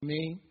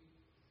Me,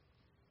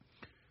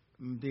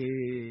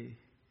 the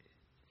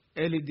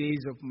early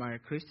days of my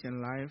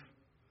Christian life,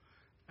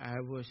 I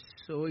was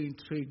so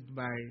intrigued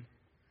by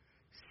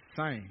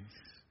signs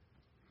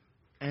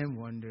and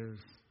wonders.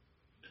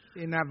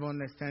 Didn't have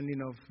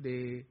understanding of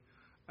the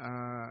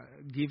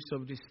gifts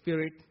of the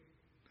Spirit.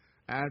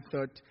 I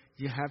thought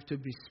you have to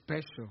be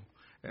special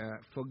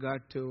for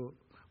God to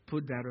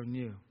put that on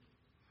you.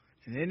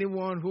 And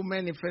anyone who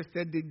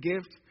manifested the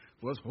gift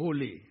was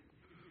holy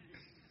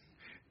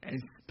and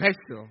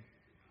special.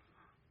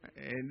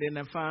 And then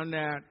I found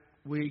out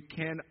we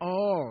can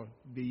all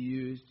be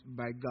used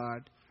by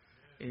God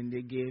in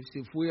the gifts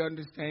if we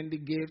understand the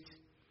gifts.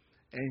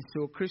 And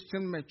so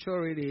Christian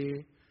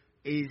maturity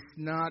is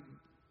not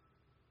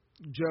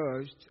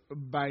judged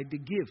by the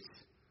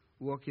gifts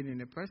working in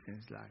a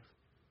person's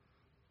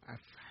life.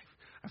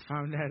 I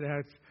found that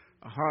out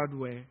a hard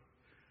way.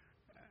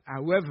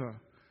 However,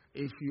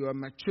 if you are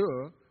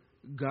mature,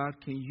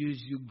 God can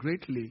use you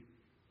greatly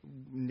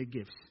in the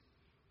gifts.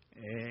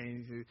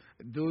 And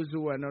those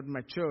who are not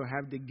mature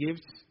have the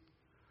gifts,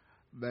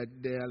 but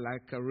they are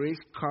like a race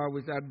car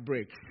without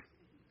brakes.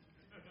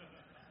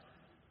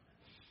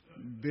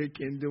 They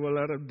can do a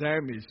lot of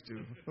damage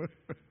too.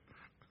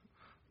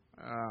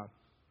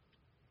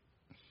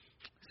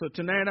 So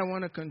tonight I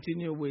want to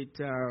continue with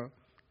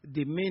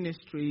the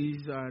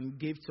ministries and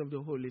gifts of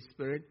the Holy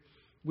Spirit.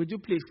 Would you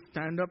please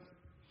stand up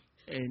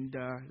and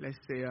let's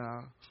say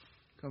a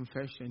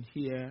confession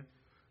here.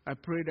 I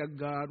pray that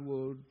God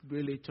will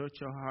really touch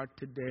your heart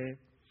today.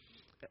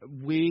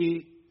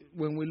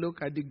 When we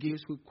look at the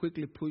gifts, we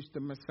quickly push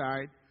them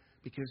aside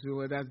because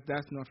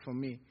that's not for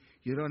me.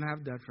 You don't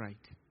have that right.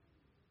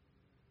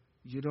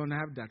 You don't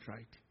have that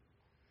right.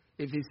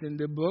 If it's in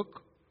the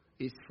book,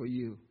 it's for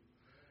you.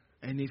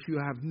 And if you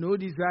have no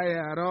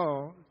desire at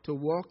all to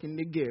walk in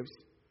the gifts,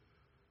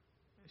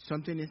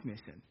 something is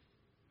missing.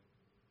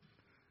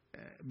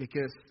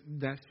 Because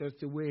that's just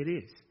the way it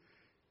is.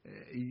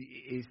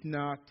 It's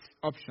not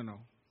optional.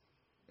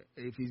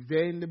 If it's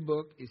there in the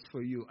book, it's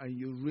for you. And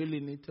you really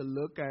need to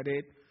look at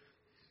it,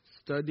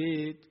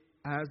 study it,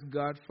 ask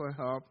God for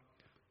help,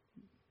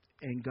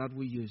 and God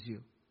will use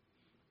you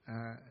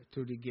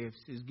to the gifts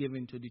He's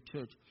given to the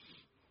church.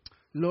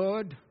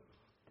 Lord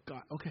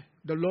God,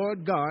 the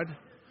Lord God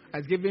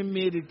has given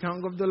me the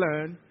tongue of the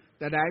learned,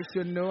 that I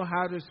should know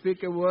how to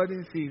speak a word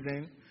in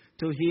season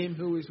to him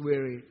who is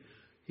weary.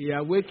 He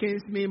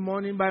awakens me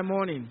morning by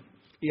morning.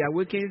 He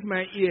awakens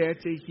my ear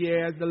to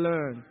hear as the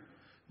learned.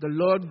 The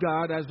Lord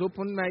God has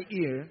opened my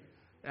ear,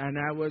 and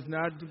I was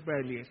not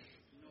rebellious,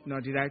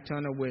 nor did I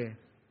turn away.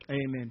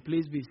 Amen.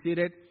 Please be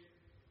seated.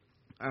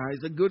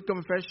 It's a good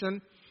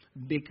confession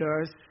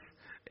because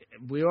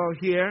we all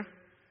hear,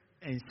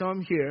 and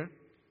some hear,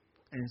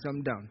 and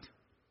some don't.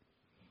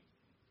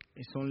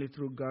 It's only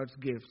through God's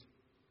gift.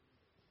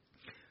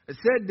 I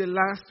said the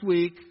last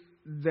week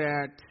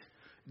that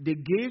the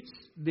gifts,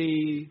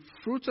 the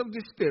fruits of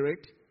the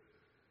Spirit,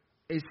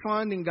 is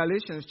found in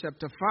Galatians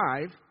chapter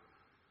 5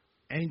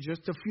 and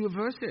just a few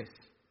verses.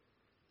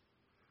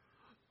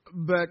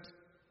 But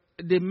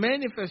the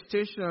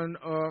manifestation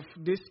of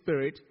the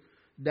Spirit,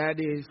 that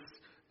is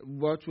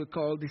what we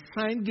call the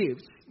sign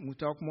gifts, we'll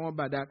talk more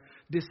about that.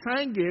 The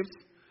sign gifts,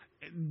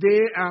 they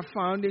are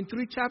found in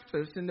 3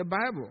 chapters in the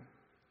Bible.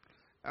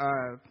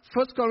 1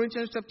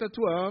 Corinthians chapter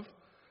 12,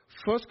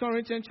 1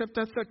 Corinthians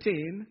chapter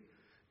 13,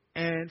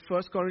 and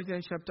 1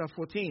 Corinthians chapter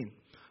 14.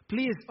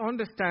 Please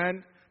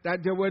understand that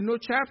there were no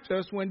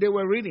chapters when they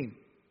were reading.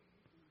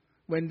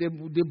 When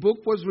the book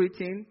was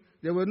written,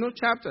 there were no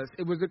chapters.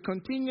 It was a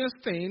continuous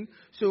thing.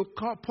 So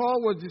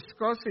Paul was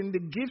discussing the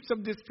gifts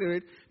of the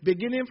Spirit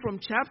beginning from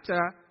chapter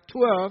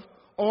 12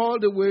 all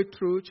the way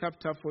through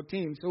chapter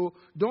 14. So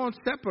don't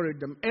separate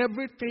them.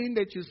 Everything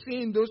that you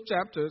see in those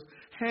chapters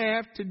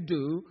have to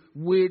do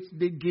with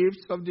the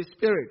gifts of the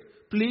Spirit.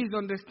 Please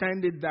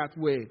understand it that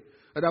way.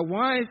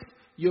 Otherwise,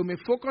 you may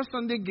focus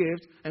on the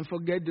gift and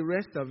forget the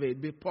rest of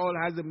it. But Paul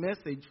has a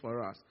message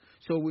for us.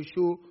 So we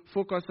should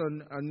focus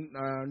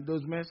on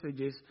those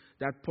messages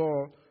that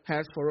Paul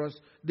has for us.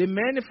 The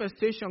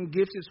manifestation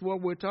gifts is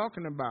what we're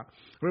talking about.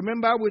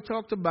 Remember, we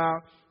talked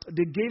about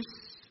the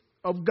gifts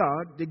of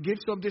God, the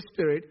gifts of the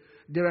Spirit.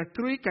 There are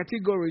 3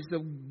 categories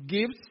of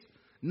gifts,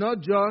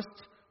 not just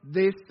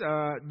this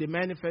the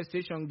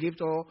manifestation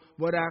gift or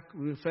what I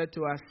refer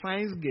to as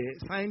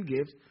sign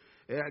gifts.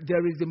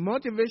 There is the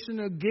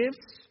motivational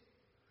gifts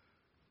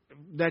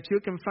that you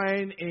can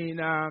find in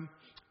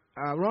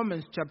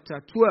Romans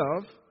chapter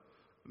 12.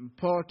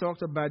 Paul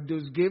talked about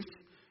those gifts,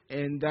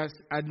 and that's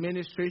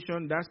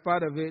administration. That's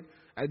part of it.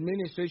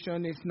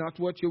 Administration is not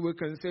what you would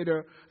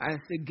consider as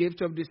a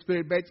gift of the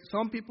Spirit, but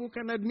some people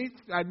can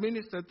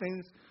administer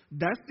things.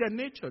 That's their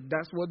nature.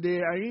 That's what they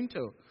are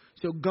into.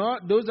 So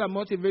God, those are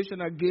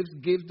motivational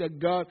gifts that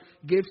God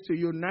gives to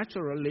you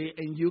naturally,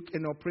 and you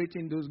can operate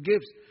in those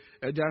gifts.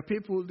 There are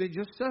people, they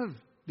just serve.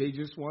 They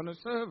just want to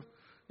serve.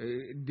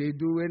 They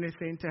do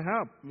anything to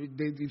help.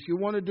 If you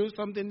want to do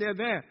something, they're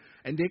there.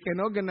 And they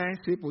can organize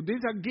people. These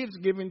are gifts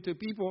given to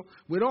people.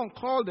 We don't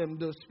call them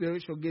those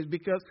spiritual gifts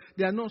because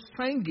they are not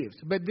sign gifts.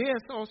 But they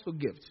are also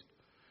gifts.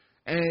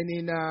 And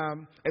in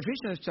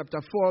Ephesians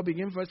chapter 4,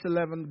 begin verse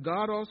 11,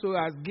 God also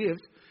has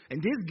gifts.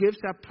 And these gifts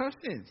are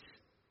persons.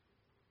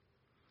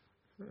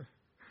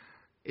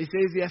 It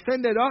says he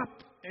ascended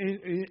up.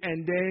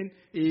 And then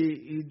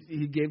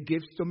he gave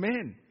gifts to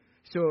men.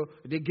 So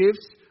the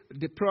gifts,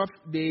 the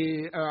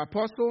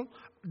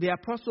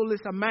apostle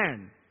is a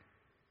man.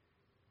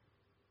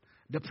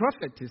 The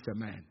prophet is a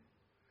man.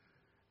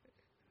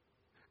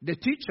 The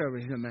teacher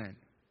is a man.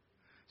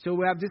 So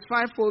we have these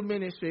fivefold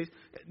ministries.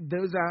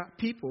 Those are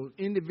people,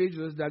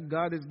 individuals that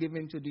God has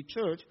given to the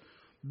church.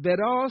 But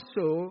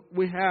also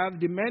we have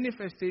the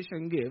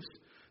manifestation gifts.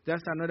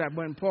 That's another.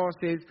 When Paul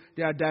says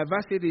there are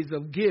diversities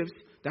of gifts,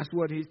 that's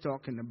what he's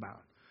talking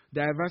about.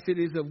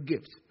 Diversities of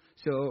gifts.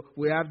 So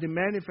we have the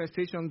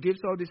manifestation gifts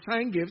or the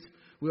sign gifts.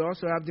 We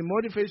also have the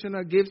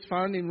motivational gifts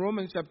found in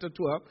Romans chapter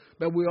 12.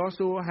 But we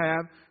also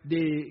have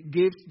the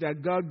gifts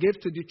that God gave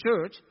to the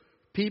church,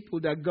 people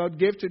that God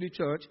gave to the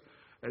church,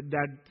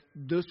 that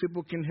those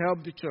people can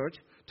help the church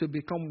to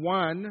become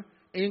one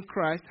in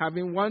Christ,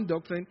 having one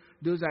doctrine.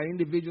 Those are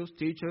individuals,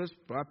 teachers,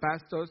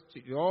 pastors,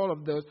 all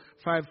of those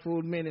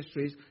fivefold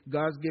ministries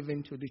God's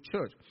given to the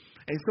church.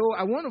 And so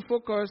I want to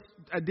focus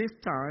at this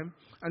time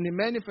on the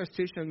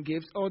manifestation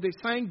gifts or the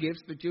sign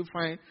gifts that you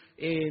find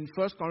in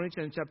 1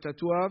 Corinthians chapter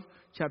 12,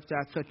 chapter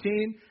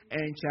 13,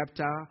 and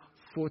chapter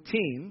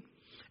 14.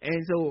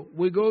 And so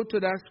we go to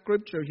that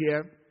scripture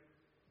here.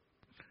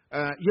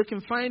 You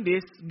can find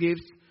these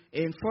gifts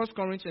in 1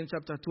 Corinthians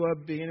chapter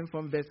 12, beginning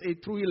from verse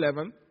 8 through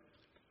 11.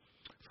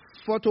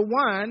 For to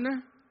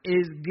one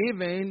is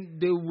given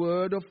the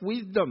word of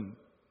wisdom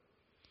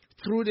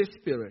through the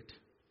Spirit.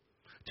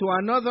 To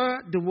another,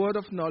 the word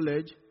of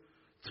knowledge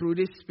through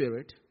the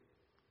Spirit.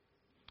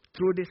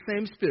 Through the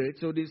same Spirit.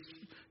 So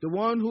the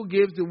one who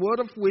gives the word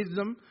of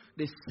wisdom,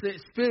 the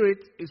Spirit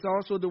is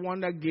also the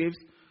one that gives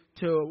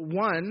to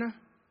one,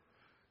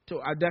 to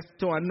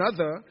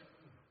another,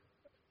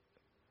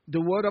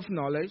 the word of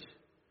knowledge,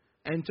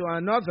 and to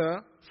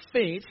another,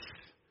 faith.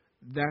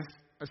 That's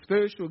a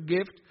spiritual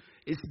gift.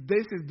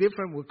 This is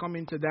different. We'll come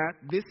into that.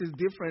 This is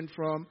different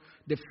from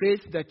the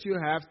faith that you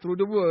have through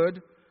the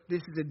word.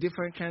 This is a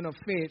different kind of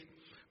faith.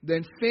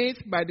 Then faith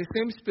by the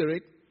same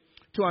Spirit.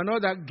 To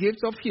another,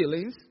 gifts of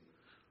healings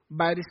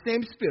by the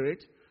same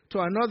Spirit. To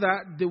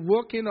another, the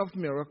working of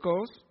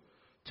miracles.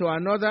 To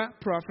another,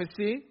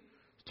 prophecy.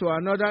 To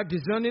another,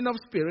 discerning of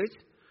spirits.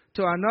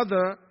 To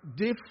another,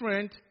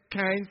 different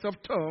kinds of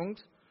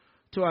tongues.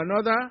 To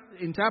another,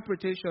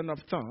 interpretation of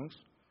tongues.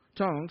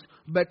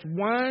 But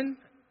one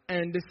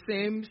and the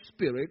same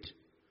Spirit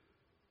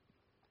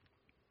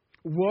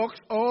works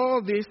all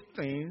these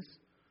things,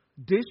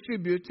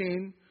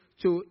 distributing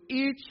to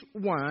each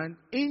one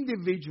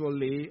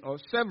individually or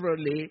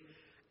severally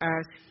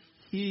as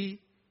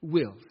he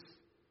wills.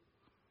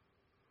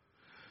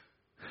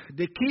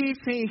 The key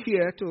thing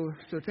here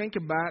to think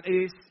about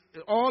is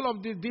all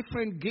of the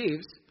different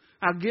gifts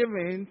are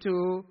given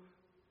to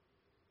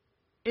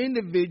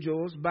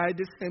individuals by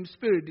the same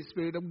Spirit, the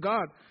Spirit of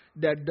God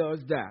that does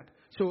that.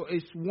 So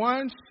it's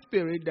one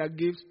Spirit that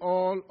gives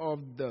all of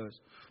those.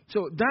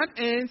 So that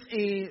ends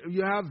in,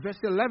 you have verse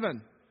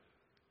 11.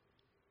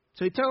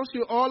 So it tells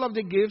you all of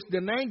the gifts,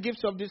 the 9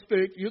 gifts of the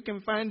Spirit. You can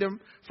find them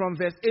from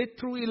verse 8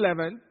 through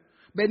 11.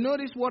 But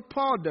notice what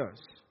Paul does.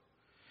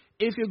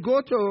 If you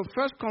go to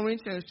 1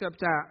 Corinthians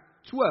chapter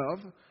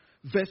 12,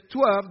 verse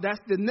 12,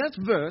 that's the next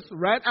verse,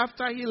 right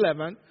after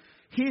 11,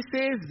 he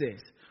says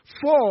this.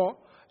 For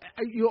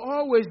you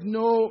always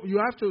know, you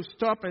have to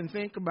stop and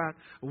think about,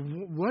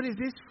 what is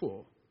this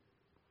for?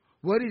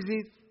 What is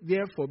it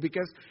there for?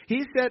 Because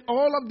he said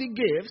all of the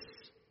gifts,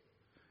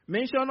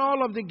 mention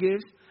all of the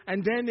gifts,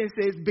 and then it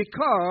says,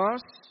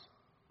 because,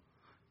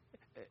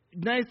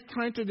 now it's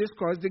trying to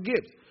discuss the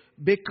gifts.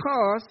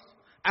 Because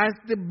as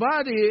the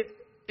body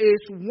is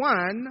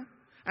one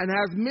and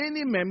has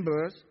many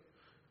members,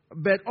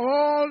 but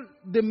all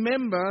the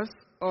members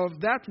of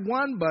that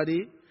one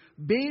body,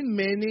 being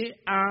many,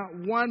 are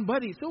one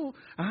body. So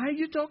are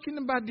you talking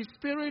about the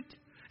Spirit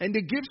and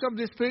the gifts of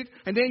the Spirit,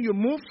 and then you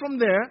move from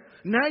there?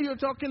 Now you're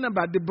talking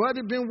about the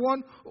body being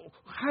one.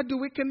 How do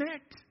we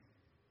connect?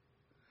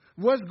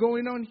 What's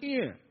going on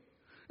here?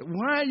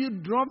 Why are you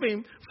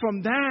dropping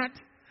from that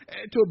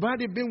to a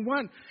body being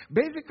one?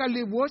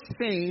 Basically, what's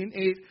saying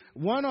is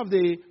one of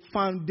the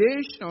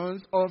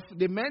foundations of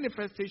the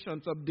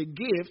manifestations of the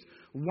gifts,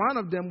 one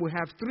of them, we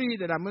have 3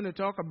 that I'm going to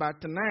talk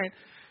about tonight.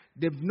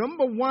 The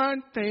number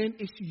one thing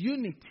is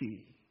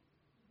unity.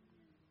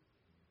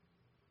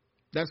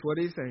 That's what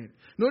he's saying.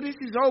 Notice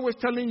he's always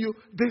telling you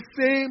the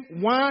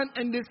same, one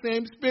and the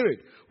same Spirit.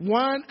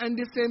 One and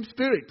the same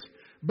Spirit.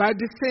 By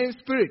the same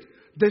Spirit.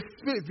 The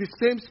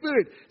same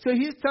Spirit. So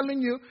he's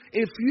telling you,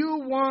 if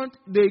you want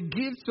the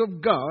gifts of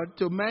God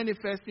to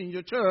manifest in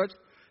your church,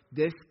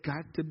 there's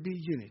got to be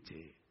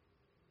unity.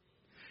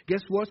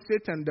 Guess what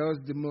Satan does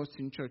the most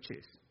in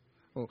churches?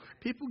 Oh,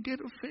 people get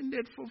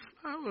offended for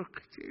flower.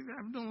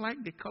 I don't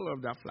like the color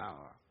of that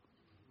flower.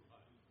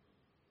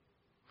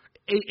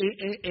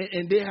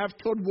 And they have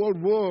Third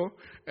World War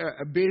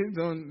based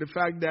on the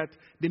fact that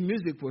the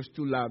music was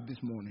too loud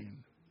this morning.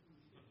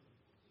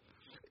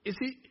 You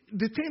see,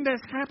 the thing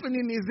that's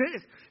happening is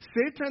this.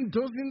 Satan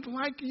doesn't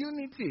like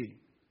unity.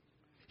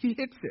 He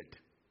hates it.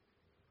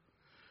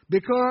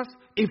 Because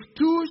if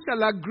two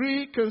shall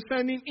agree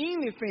concerning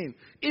anything,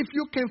 if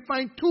you can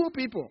find two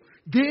people,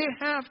 they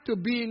have to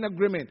be in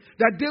agreement.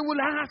 That they will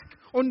ask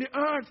on the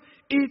earth,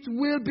 it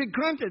will be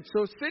granted.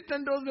 So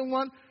Satan doesn't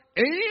want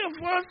any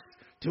of us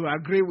to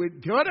agree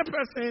with the other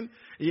person.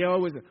 He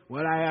always,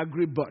 well, I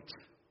agree, but.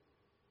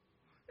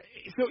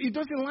 So he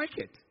doesn't like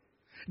it.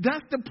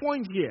 That's the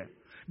point here.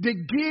 The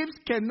gifts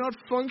cannot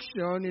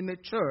function in a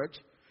church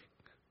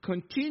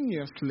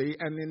continuously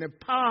and in a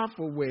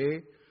powerful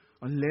way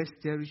unless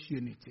there is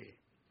unity.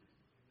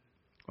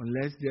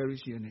 Unless there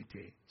is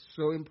unity.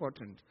 So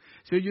important.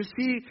 So you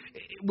see,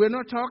 we're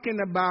not talking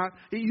about,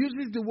 it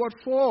uses the word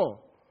for.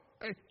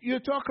 You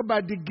talk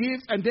about the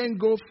gifts and then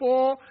go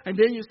for, and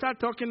then you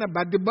start talking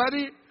about the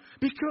body,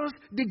 because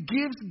the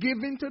gifts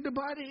given to the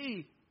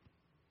body.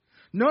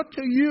 Not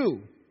to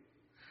you.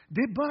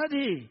 The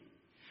body.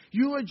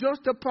 You are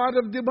just a part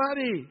of the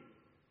body.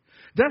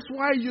 That's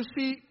why you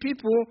see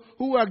people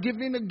who are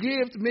given a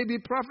gift, maybe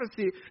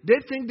prophecy, they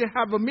think they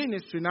have a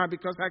ministry now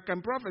because I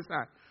can prophesy.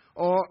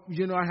 Or,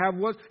 I have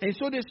what. And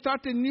so they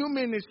start a new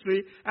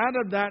ministry. Out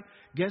of that,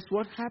 guess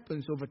what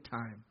happens over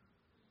time?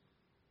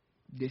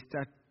 They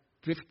start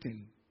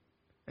drifting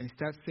and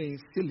start saying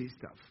silly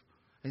stuff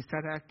and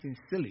start acting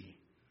silly.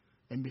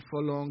 And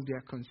before long, they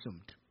are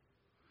consumed.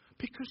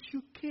 Because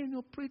you can't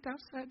operate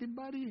outside the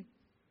body.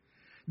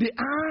 The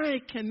eye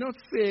cannot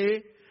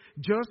say,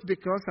 just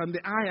because I'm the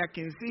eye, I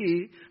can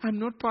see, I'm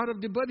not part of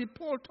the body.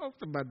 Paul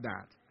talked about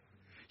that.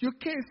 You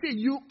can't say,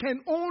 you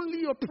can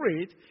only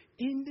operate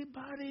in the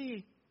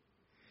body.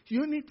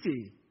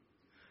 Unity.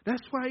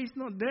 That's why it's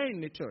not there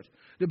in the church.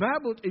 The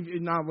Bible,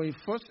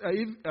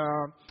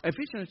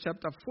 Ephesians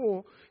chapter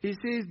 4, it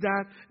says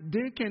that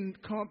they can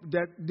come,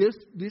 that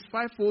these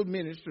fivefold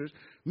ministries,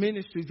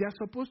 they are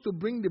supposed to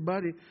bring the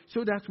body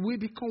so that we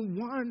become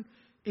one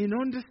in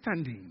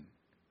understanding.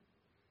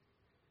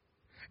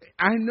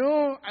 I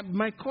know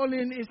my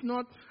calling is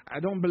not, I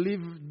don't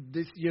believe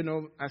this,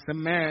 as a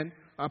man,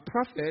 a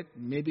prophet.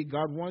 Maybe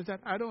God wants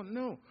that. I don't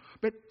know.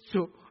 But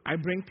so I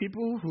bring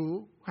people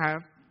who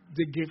have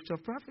the gift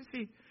of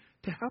prophecy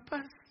to help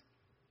us.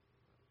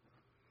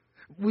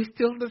 We're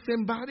still the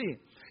same body.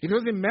 It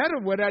doesn't matter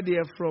whether they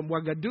are from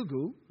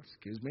Ouagadougou.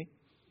 Excuse me.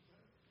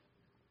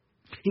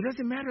 It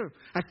doesn't matter.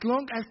 As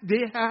long as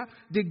they have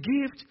the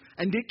gift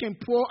and they can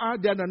pour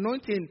out that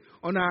anointing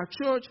on our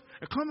church,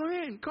 come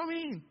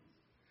in.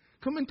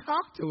 Come and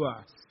talk to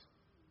us.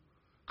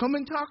 Come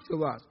and talk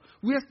to us.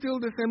 We are still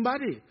the same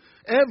body.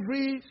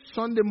 Every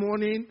Sunday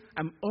morning,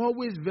 I'm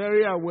always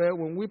very aware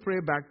when we pray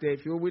back there.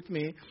 If you're with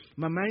me,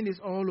 my mind is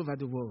all over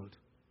the world.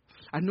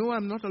 I know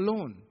I'm not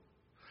alone.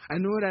 I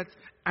know that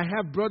I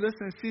have brothers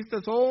and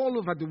sisters all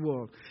over the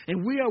world.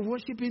 And we are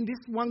worshiping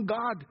this one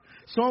God.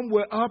 Some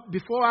were up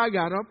before I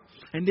got up.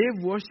 And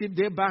they've worshipped.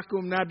 They're back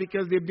home now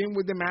because they've been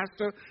with the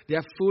Master.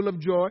 They're full of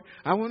joy.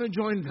 I want to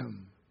join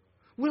them.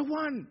 We're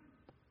one.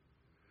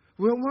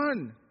 We're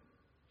one.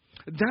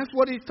 That's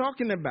what he's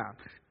talking about.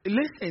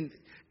 Listen,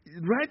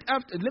 right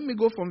after, let me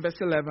go from verse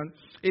 11.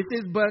 It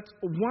says, but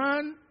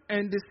one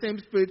and the same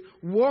Spirit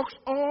works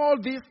all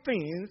these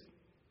things,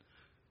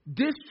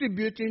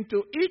 distributing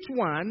to each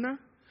one,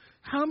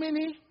 how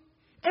many?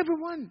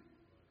 Everyone.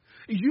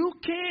 You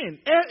can.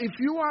 If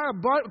you are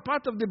a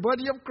part of the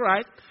body of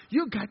Christ,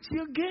 you got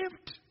your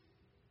gift.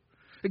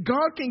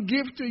 God can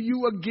give to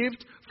you a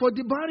gift for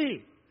the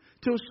body,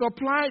 to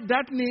supply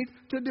that need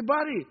to the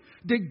body.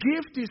 The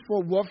gift is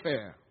for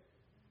warfare.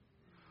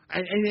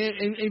 And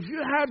if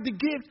you have the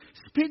gift,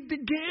 speak the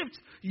gift.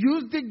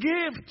 Use the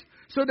gift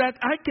so that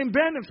I can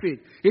benefit.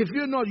 If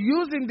you're not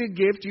using the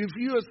gift, if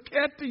you are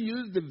scared to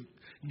use the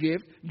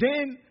gift,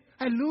 then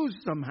I lose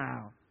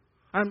somehow.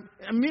 I'm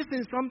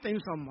missing something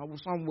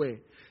some way.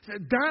 So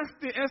that's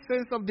the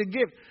essence of the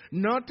gift.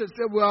 Not to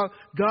say, well,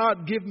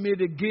 God give me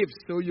the gift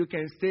so you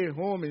can stay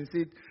home and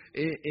sit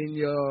in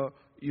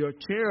your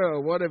chair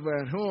or whatever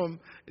at home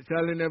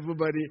telling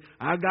everybody,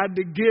 I got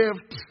the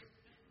gift.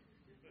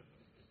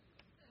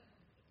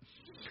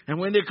 And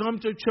when they come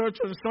to church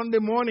on Sunday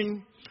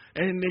morning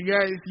and the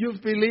guys, you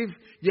believe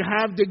you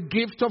have the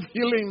gift of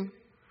healing.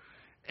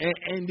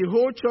 And the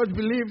whole church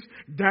believes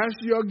that's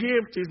your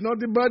gift. It's not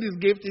the body's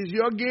gift, it's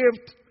your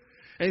gift.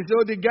 And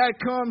so the guy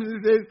comes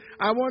and says,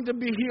 I want to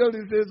be healed.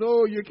 He says,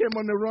 oh, you came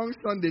on the wrong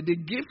Sunday. The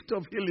gift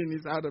of healing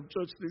is out of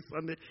church this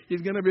Sunday.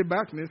 He's going to be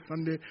back next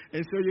Sunday.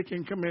 And so you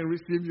can come and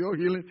receive your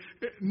healing.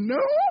 No.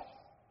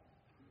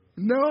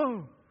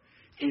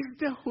 It's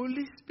the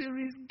Holy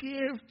Spirit's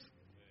gift.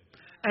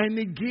 And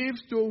it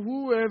gives to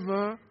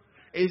whoever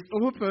is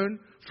open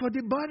for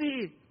the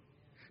body.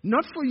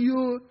 Not for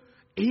you.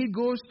 He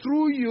goes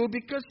through you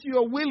because you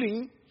are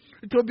willing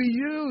to be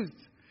used.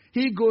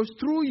 He goes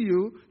through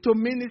you to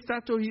minister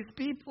to his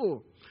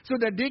people so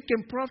that they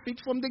can profit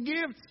from the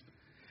gifts.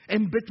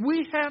 But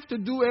we have to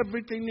do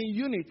everything in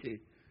unity.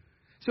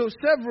 So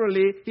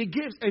severally, he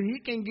gives, and he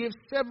can give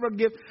several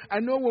gifts. I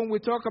know when we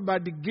talk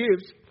about the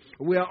gifts,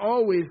 we are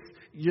always,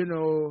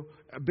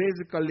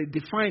 basically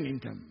defining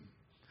them.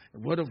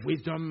 Word of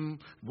wisdom,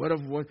 word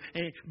of what.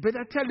 But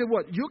I tell you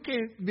what, you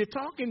can be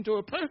talking to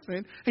a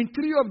person, and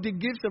three of the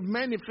gifts have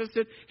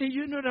manifested, and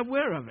you're not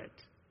aware of it.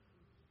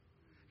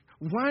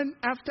 One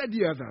after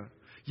the other.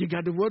 You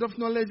got the word of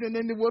knowledge, and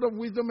then the word of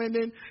wisdom, and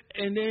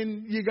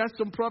then you got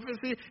some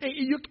prophecy,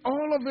 and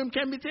all of them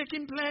can be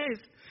taking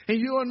place. And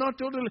you are not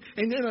totally.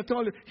 And then I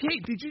told you, hey,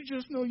 did you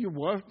just know you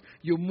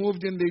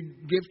moved in the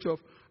gift of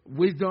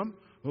wisdom?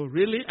 Oh,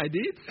 really? I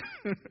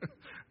did?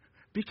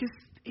 Because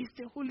it's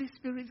the Holy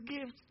Spirit's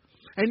gift.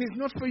 And it's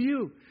not for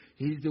you.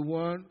 He's the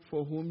one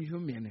for whom you're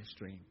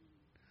ministering.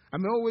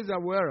 I'm always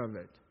aware of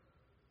it.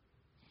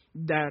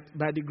 That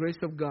by the grace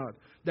of God,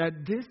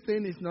 that this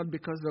thing is not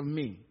because of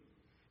me.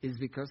 It's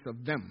because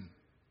of them.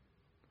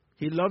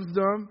 He loves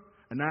them,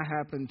 and I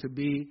happen to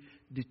be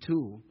the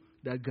tool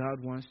that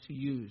God wants to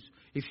use.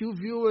 If you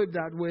view it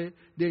that way,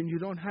 then you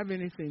don't have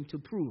anything to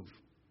prove.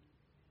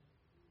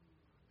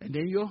 And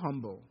then you're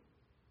humble.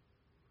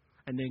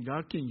 And then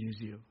God can use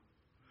you.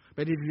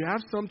 But if you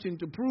have something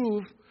to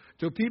prove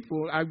to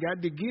people, I've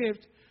got the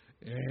gift.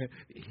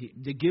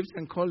 The gifts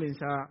and callings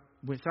are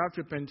without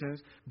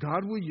repentance.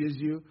 God will use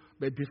you,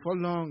 but before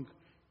long,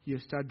 you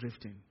start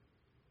drifting.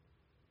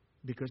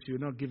 Because you're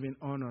not giving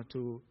honor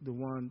to the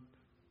one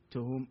to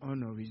whom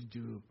honor is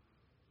due.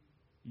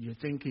 You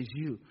think it's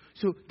you.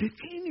 So the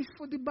thing is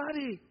for the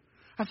body.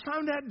 I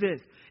found out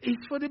this.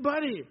 It's for the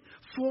body.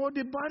 For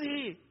the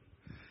body.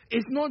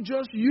 It's not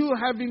just you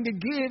having the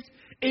gift.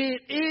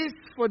 It is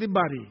for the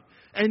body.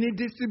 And it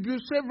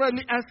distributes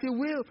severally as He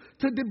will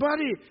to the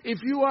body. If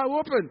you are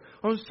open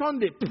on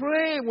Sunday,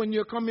 pray when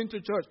you're coming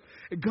to church.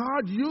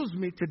 God, use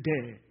me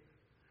today.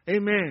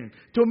 Amen.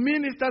 To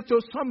minister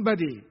to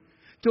somebody.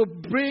 To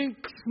bring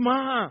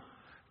smile.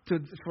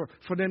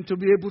 For them to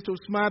be able to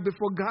smile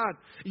before God.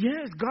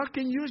 Yes, God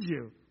can use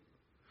you.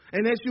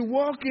 And as you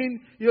walk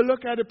in, you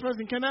look at the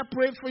person, can I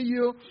pray for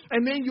you?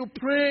 And then you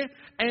pray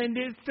and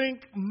they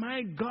think,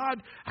 my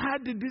God, how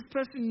did this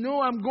person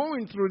know I'm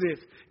going through this?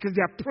 Because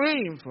they're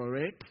praying for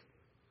it.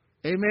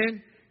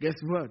 Amen? Guess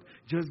what?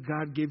 Just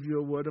God gave you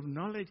a word of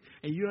knowledge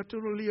and you are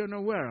totally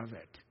unaware of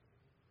it.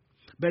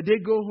 But they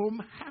go home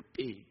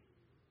happy.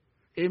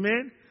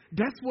 Amen?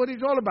 That's what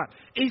it's all about.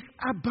 It's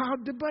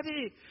about the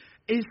body.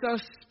 These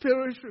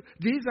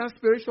are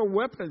spiritual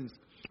weapons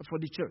for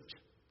the church.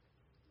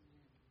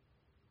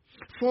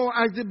 For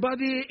as the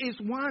body is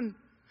one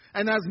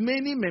and has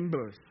many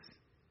members.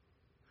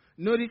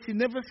 Notice he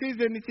never says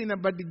anything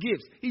about the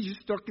gifts. He's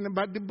just talking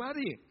about the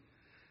body.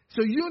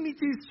 So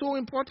unity is so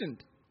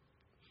important.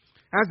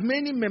 As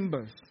many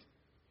members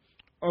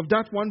of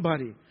that one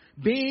body,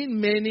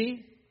 being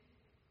many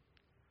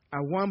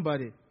are one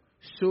body,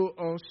 so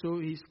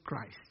also is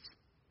Christ.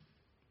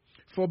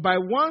 For by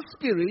one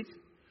Spirit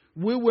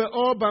we were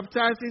all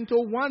baptized into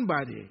one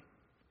body,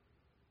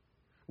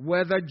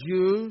 whether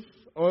Jews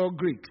or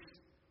Greeks,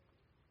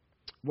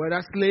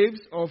 whether slaves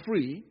or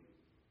free,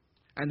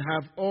 and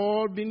have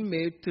all been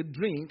made to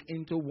drink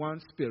into one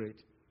Spirit.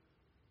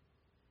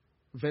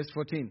 Verse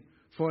 14.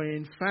 For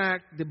in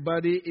fact, the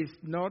body is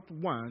not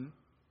one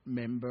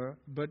member,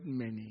 but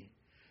many.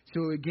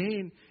 So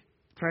again,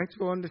 try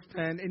to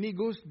understand, and he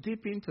goes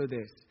deep into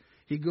this.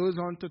 He goes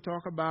on to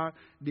talk about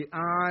the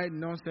eye,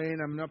 not saying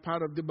I'm not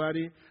part of the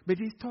body, but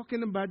he's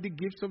talking about the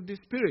gifts of the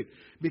Spirit.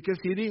 Because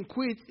he didn't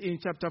quit in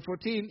chapter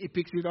 14, he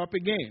picks it up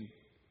again.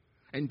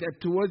 And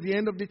towards the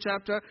end of the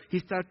chapter, he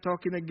starts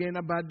talking again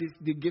about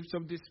the gifts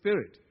of the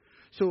Spirit.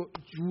 So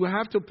we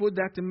have to put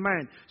that in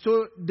mind.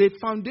 So the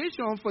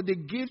foundation for the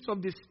gifts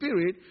of the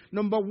Spirit,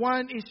 number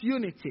one, is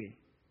unity.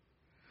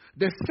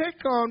 The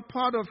second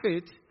part of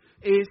it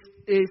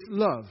is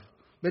love.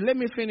 But let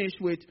me finish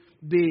with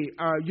the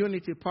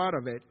unity part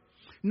of it.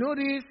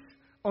 Notice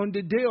on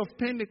the day of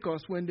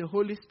Pentecost when the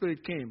Holy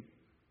Spirit came,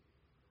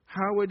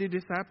 how were the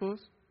disciples?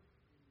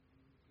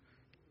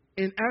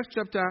 In Acts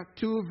chapter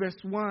 2 verse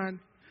 1,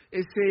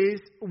 it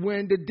says,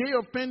 when the day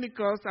of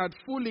Pentecost had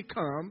fully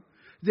come,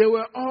 they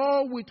were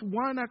all with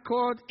one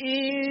accord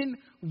in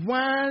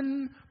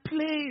one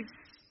place.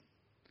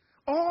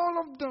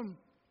 All of them.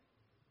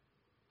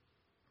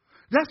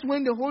 That's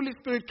when the Holy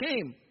Spirit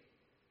came.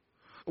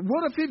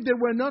 What if they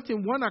were not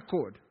in one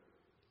accord?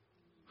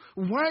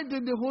 Why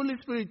did the Holy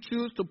Spirit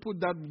choose to put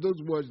those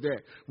words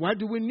there? Why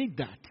do we need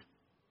that?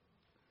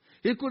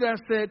 He could have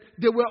said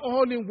they were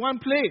all in one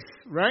place,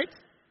 right?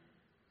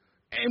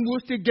 And we'll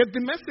still get the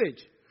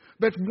message.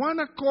 But one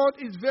accord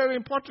is very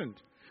important.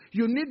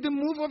 You need the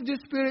move of the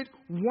Spirit.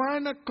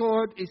 One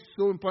accord is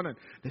so important.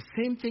 The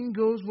same thing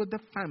goes with the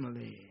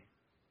family.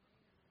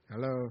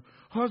 Hello.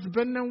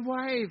 Husband and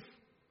wife.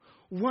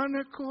 One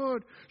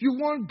accord. You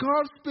want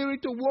God's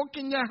Spirit to walk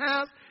in your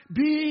house?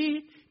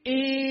 Be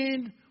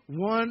in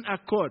one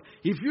accord.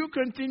 If you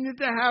continue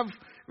to have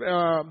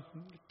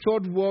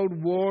Third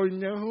World War in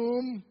your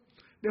home,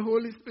 The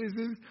Holy Spirit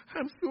says,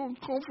 I'm so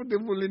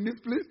uncomfortable in this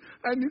place.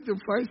 I need to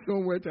find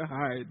somewhere to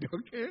hide.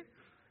 Okay?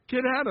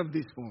 Get out of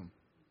this home.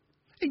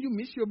 And you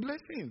miss your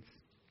blessings.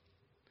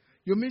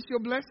 You miss your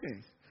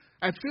blessings.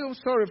 I feel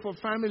sorry for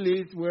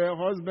families where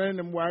husband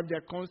and wife,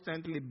 they're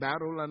constantly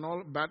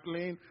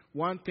battling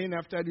one thing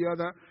after the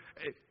other.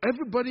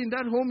 Everybody in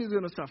that home is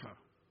going to suffer.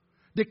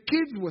 The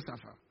kids will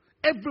suffer.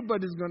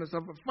 Everybody's going to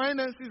suffer.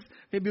 Finances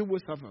maybe will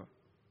suffer.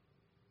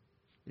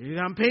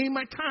 I'm paying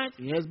my tithe.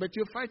 Yes, but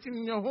you're fighting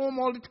in your home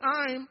all the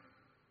time.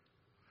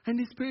 And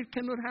the spirit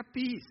cannot have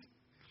peace.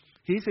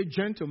 He's a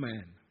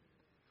gentleman.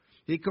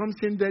 He comes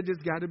in there, there's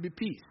got to be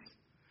peace.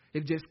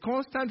 If there's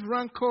constant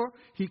rancor,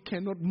 he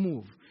cannot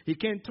move. He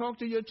can't talk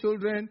to your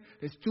children.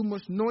 There's too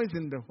much noise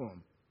in the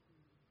home.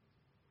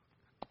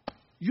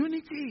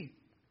 Unity.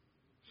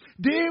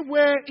 They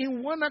were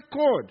in one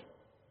accord.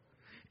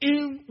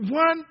 In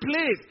one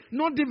place.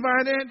 Not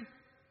divided.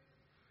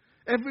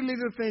 Every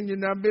little thing,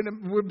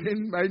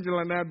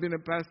 Angela and I have been a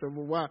pastor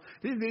for a while.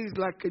 This is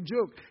like a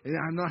joke.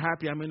 I'm not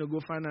happy. I'm going to go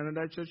find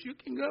another church. You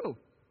can go.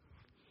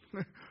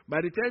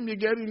 By the time you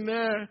get in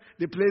there,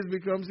 the place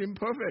becomes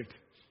imperfect.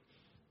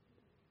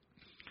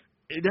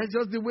 That's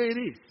just the way it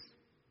is.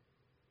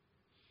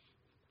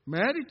 My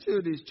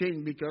attitude is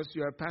changed because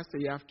you're a pastor,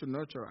 you have to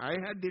nurture. I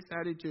had this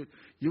attitude.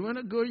 You want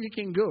to go, you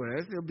can go.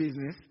 That's your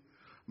business.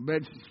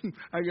 But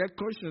I get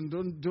cautioned,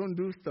 don't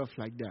do stuff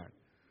like that.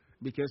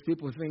 Because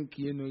people think,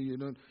 you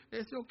don't.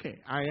 It's okay.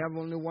 I have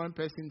only one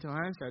person to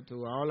answer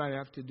to. All I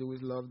have to do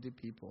is love the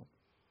people.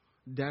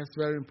 That's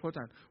very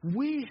important.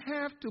 We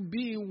have to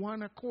be in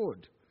one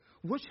accord.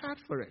 Watch out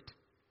for it.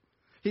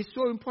 It's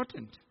so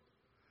important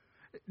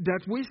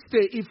that we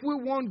stay. If we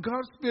want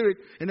God's Spirit,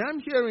 and I'm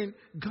hearing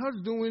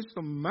God's doing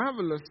some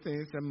marvelous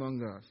things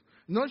among us.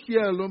 Not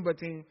here alone,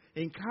 but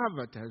in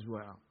Calvert as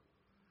well.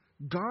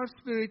 God's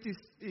Spirit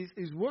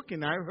is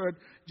working. I heard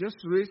just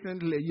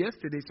recently,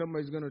 yesterday,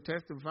 somebody's going to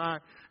testify,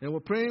 and we're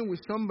praying with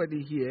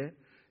somebody here,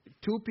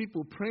 2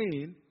 people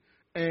praying,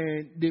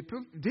 and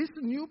these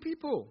new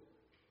people,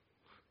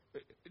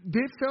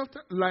 they felt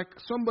like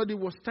somebody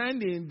was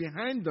standing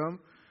behind them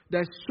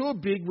that's so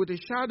big with a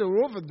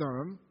shadow over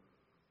them,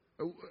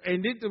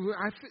 and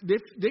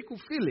they could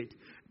feel it.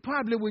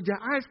 Probably with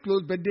their eyes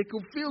closed, but they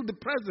could feel the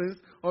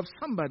presence of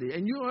somebody.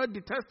 And you heard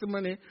the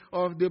testimony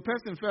of the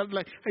person felt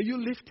like, are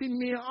you lifting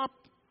me up?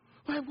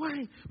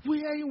 Why?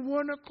 We are in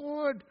one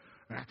accord.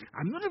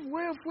 I'm not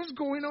aware of what's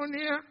going on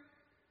here.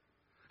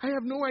 I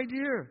have no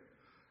idea.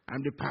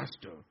 I'm the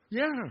pastor.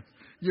 Yeah,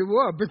 you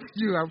are, but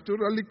you are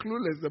totally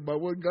clueless about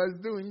what God's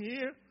doing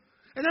here.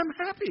 And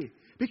I'm happy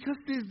because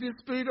it's the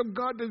Spirit of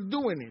God that's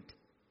doing it.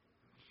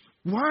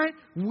 Why?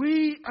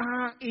 We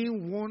are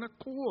in one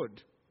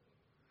accord.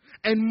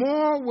 And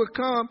more will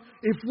come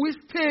if we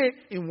stay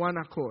in one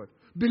accord.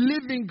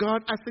 Believing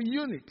God as a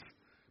unit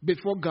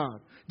before God.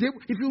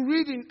 If you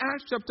read in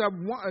Acts chapter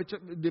 1,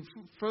 the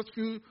first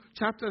few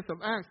chapters of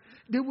Acts,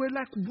 they were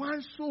like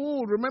one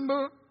soul,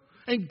 remember?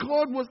 And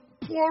God was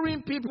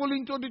pouring people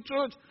into the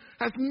church.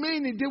 As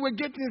many, they were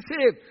getting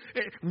saved.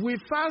 We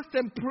fast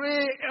and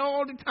pray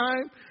all the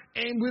time,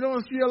 and we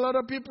don't see a lot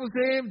of people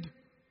saved.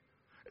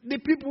 The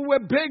people were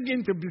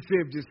begging to be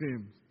saved, it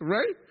seems,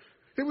 right?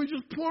 They were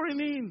just pouring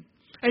in.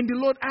 And the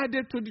Lord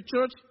added to the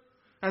church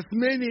as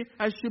many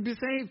as should be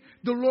saved.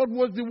 The Lord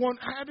was the one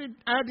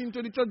adding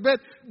to the church. But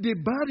the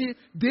body,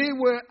 they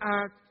were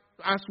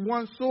as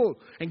one soul.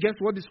 And guess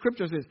what the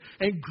scripture says?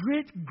 And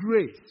great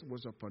grace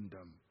was upon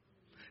them.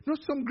 Not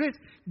some grace.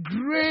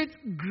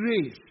 Great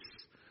grace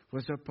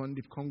was upon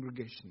the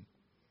congregation.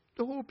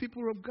 The whole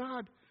people of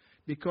God.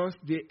 Because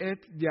they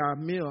ate their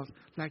meals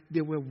like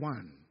they were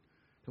one.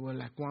 They were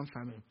like one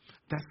family.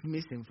 That's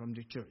missing from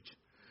the church.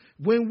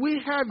 When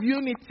we have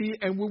unity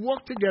and we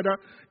work together,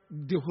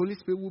 the Holy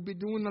Spirit will be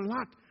doing a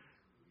lot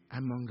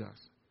among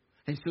us.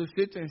 And so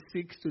Satan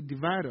seeks to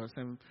divide us.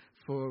 And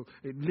for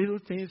little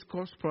things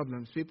cause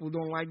problems. People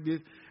don't like this.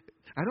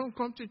 I don't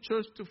come to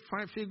church to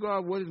figure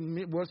out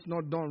what's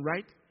not done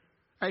right.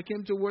 I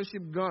came to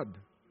worship God.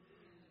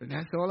 And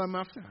that's all I'm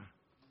after.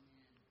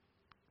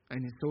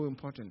 And it's so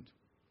important.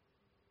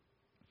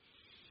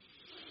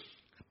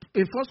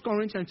 In 1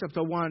 Corinthians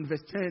chapter 1,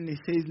 verse 10, it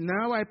says,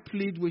 now I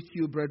plead with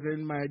you,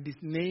 brethren, by this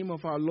name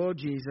of our Lord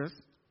Jesus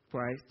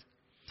Christ,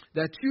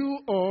 that you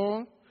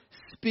all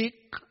speak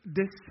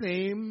the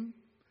same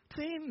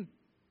thing.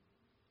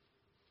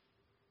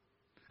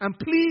 I'm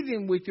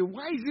pleading with you.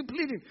 Why is he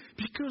pleading?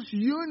 Because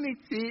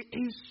unity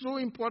is so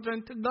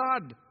important to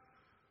God.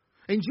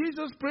 And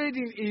Jesus prayed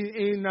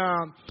in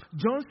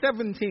John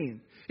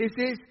 17. It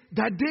says,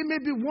 that they may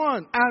be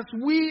one as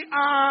we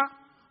are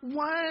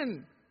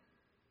one.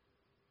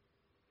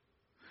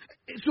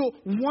 So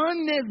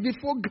oneness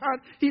before God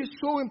is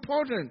so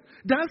important.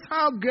 That's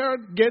how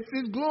God gets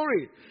his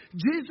glory.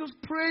 Jesus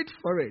prayed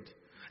for it.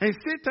 And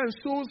Satan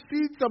sows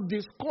seeds of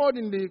discord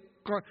in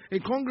the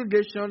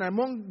congregation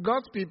among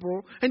God's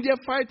people. And they're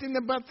fighting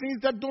about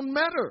things that don't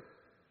matter.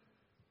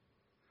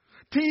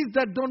 Things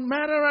that don't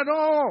matter at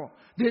all.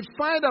 They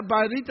fight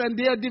about it and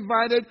they are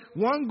divided.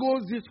 One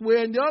goes this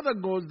way and the other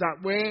goes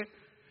that way.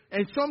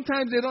 And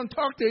sometimes they don't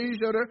talk to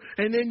each other,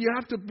 and then you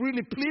have to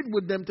really plead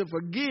with them to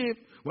forgive.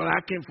 Well,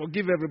 I can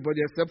forgive everybody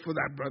except for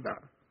that brother.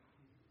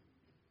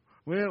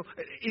 Well,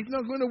 it's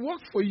not going to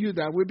work for you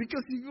that way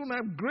because you don't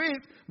have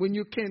grace when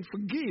you can't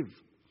forgive.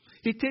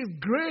 It takes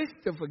grace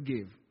to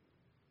forgive.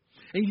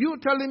 And you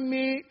telling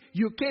me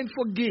you can't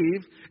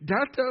forgive,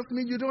 that tells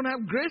me you don't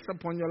have grace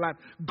upon your life.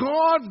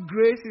 God's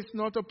grace is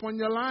not upon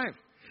your life.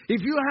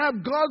 If you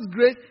have God's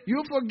grace,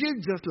 you forgive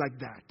just like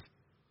that.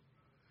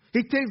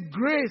 It takes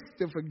grace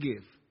to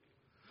forgive.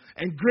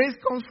 And grace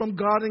comes from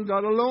God and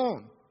God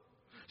alone.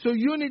 So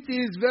unity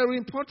is very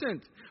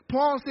important.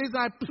 Paul says,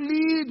 I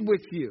plead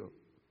with you.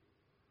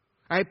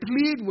 I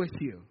plead with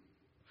you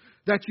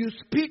that you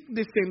speak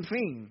the same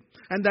thing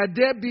and that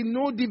there be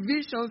no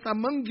divisions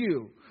among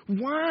you.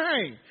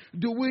 Why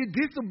do we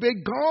disobey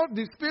God,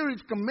 the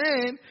Spirit's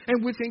command,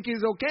 and we think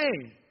it's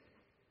okay?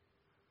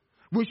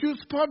 We should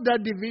spot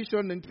that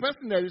division and the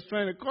person that is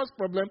trying to cause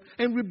problem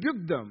and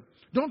rebuke them.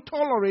 Don't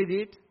tolerate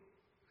it.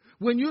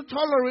 When you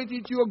tolerate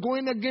it, you are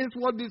going against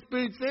what the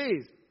Spirit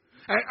says.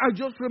 I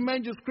just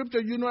remind you scripture,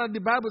 you know that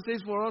the Bible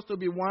says for us to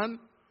be one,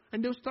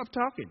 and they'll stop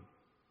talking.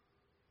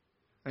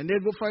 And they'll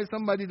go find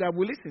somebody that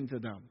will listen to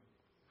them.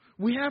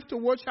 We have to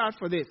watch out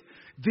for this.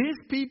 These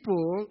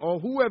people, or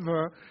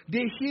whoever,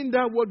 they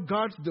hinder what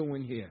God's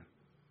doing here.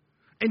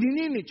 And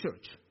in any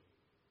church.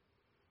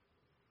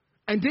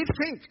 And they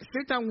think,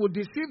 Satan will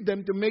deceive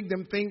them to make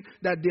them think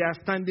that they are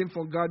standing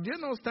for God. They're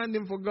not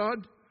standing for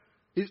God.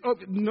 It's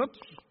not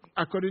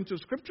according to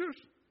scriptures.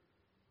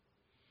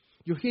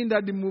 You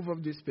hinder the move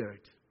of the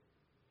Spirit.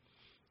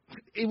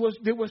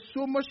 There was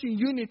so much in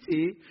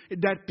unity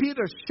that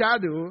Peter's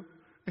shadow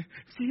is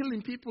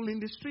healing people in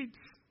the streets.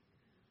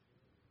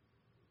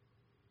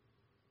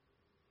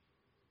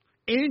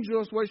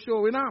 Angels were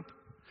showing up.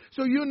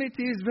 So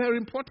unity is very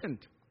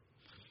important.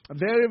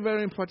 Very,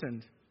 very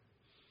important.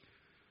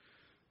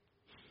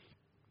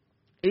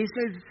 He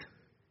says,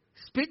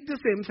 speak the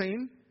same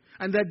thing,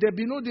 and that there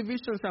be no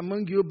divisions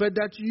among you, but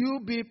that you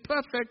be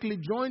perfectly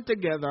joined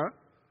together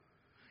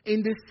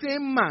in the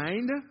same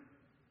mind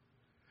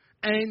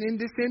and in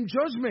the same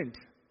judgment.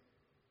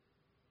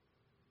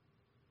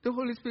 The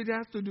Holy Spirit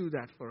has to do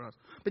that for us.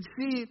 But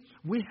see,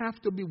 we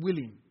have to be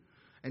willing.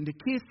 And the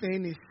key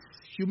thing is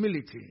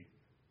humility.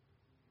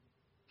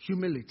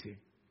 Humility.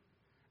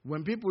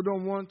 When people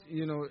don't want,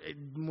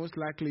 most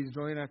likely is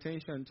drawing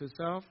attention to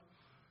self.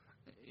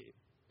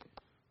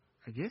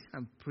 I guess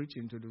I'm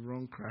preaching to the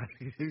wrong crowd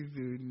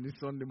in the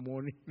Sunday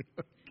morning.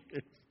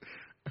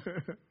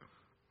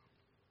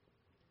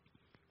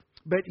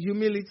 But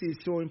humility is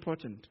so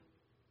important.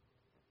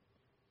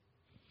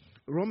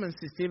 Romans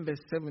 16 verse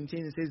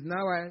 17, it says,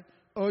 now I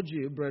urge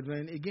you,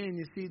 brethren. Again,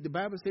 you see, the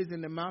Bible says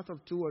in the mouth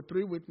of 2 or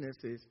 3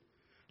 witnesses,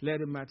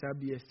 let a matter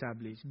be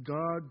established.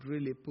 God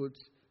really puts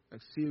a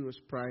serious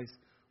price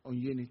on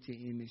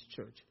unity in His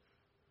church.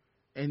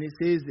 And it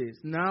says this,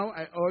 now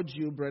I urge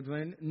you,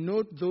 brethren,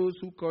 note those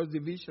who cause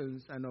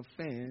divisions and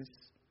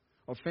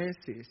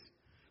offenses,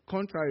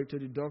 contrary to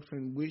the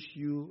doctrine which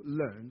you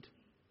learned.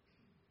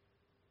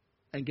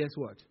 And guess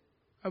what?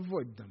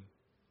 Avoid them.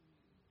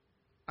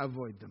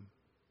 Avoid them.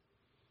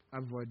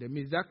 Avoid them.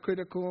 Is that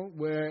critical?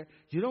 Where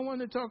you don't want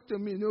to talk to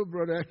me? No,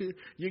 brother.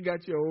 You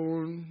got your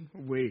own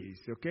ways,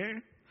 okay?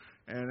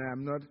 And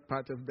I'm not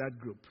part of that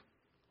group.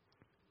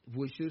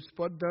 We should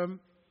spot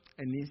them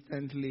and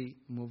instantly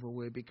move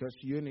away because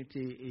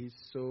unity is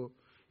so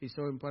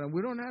important.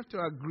 We don't have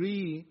to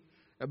agree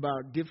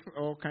about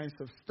all kinds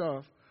of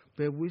stuff,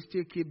 but we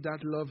still keep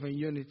that love and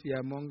unity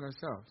among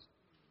ourselves.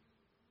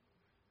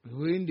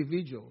 We're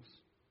individuals.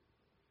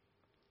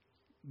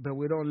 But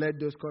we don't let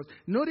those cause.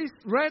 Notice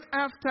right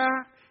after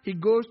he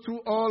goes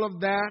through all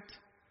of that,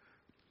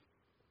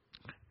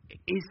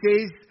 he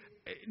says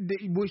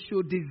we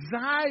should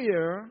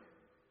desire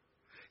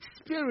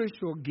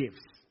spiritual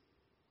gifts.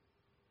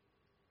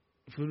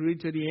 If we read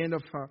to the end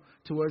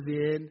towards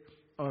the end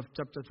of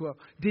chapter 12,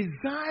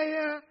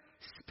 desire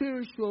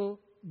spiritual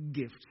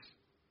gifts.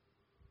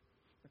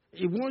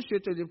 He wants you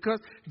to,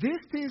 because these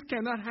things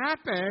cannot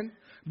happen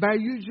by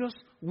you just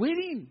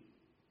waiting.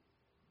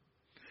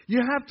 You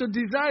have to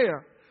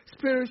desire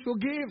spiritual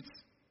gifts.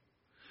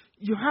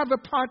 You have a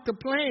part to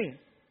play.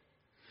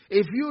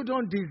 If you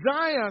don't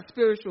desire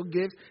spiritual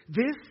gifts,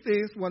 these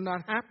things will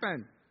not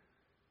happen.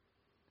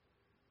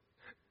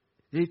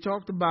 He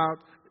talked about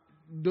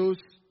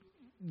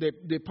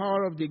the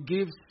power of the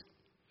gifts,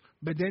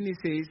 but then he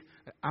says,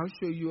 I'll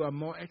show you a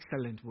more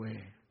excellent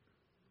way.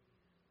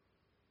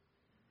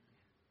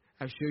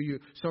 I'll show you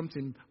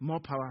something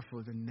more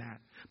powerful than that.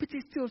 But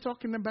he's still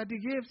talking about the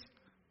gifts.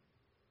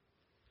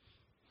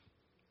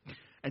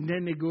 And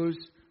then he goes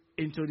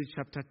into the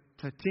chapter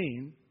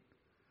 13,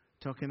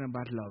 talking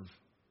about love.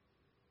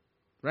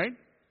 Right?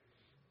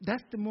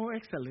 That's the more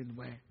excellent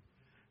way.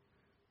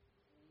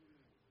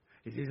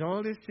 It is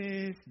all these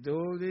things,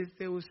 all these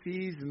they will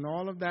see and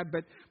all of that.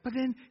 But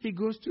then he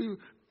goes to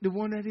the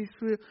one that is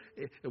real.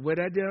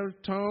 Whether there are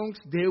tongues,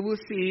 they will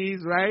see,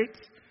 right?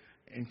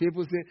 And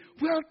people say,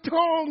 well,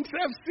 tongues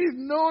have ceased.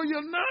 No,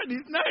 you're not.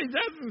 It's not. It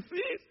doesn't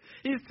cease.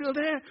 It's still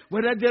there.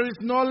 Whether there is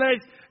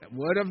knowledge,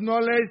 word of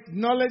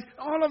knowledge,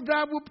 all of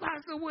that will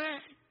pass away.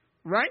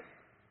 Right?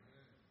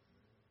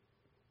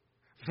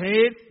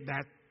 Faith,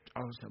 that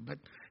also. But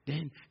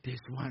then there's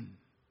one.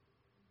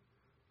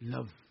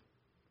 Love.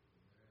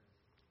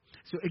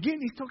 So again,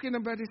 he's talking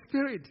about the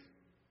Spirit.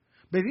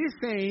 But he's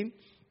saying,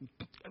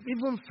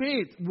 even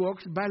faith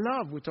works by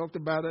love. We talked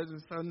about it on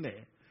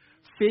Sunday.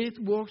 Faith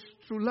works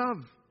through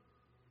love.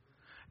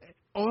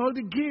 All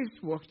the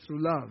gifts work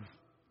through love.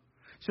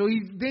 So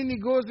then he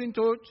goes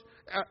into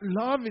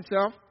love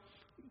itself.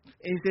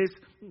 And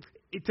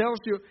it tells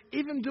you,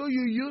 even though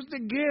you use the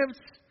gifts,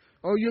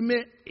 or you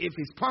may, if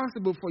it's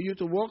possible for you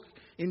to walk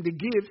in the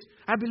gifts,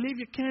 I believe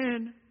you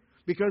can.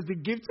 Because the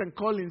gifts and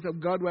callings of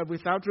God were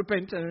without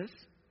repentance.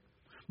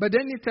 But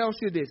then he tells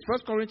you this. 1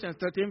 Corinthians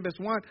 13 verse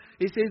 1.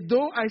 It says,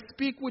 though I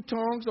speak with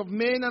tongues of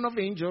men and of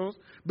angels,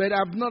 but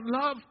have not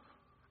love,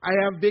 I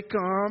have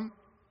become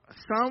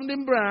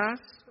sounding brass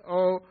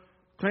or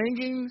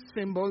clanging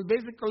cymbals.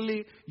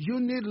 Basically, you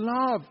need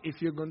love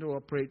if you're going to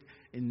operate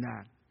in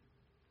that.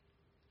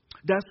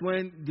 That's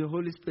when the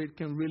Holy Spirit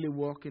can really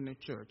work in a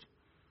church.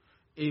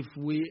 If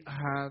we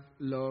have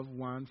love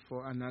one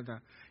for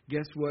another.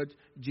 Guess what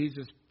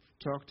Jesus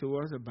talked to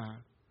us about?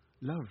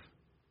 Love.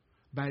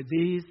 By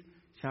these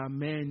shall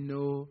men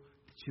know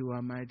that you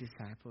are my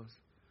disciples.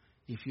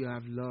 If you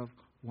have love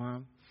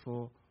one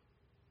for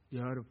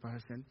the other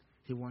person,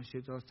 he wants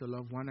you us to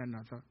love one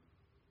another.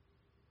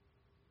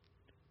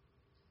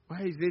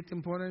 Why is it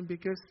important?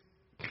 Because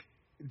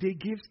the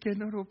gifts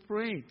cannot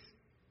operate.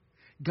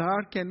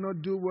 God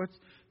cannot do what...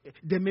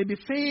 There may be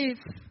faith,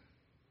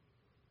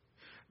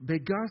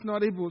 but God's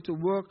not able to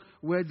work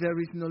where there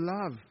is no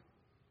love.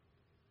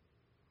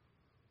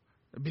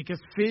 Because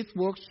faith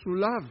works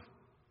through love.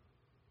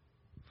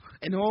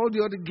 And all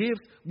the other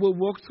gifts will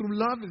work through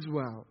love as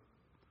well.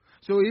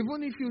 So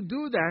even if you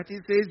do that,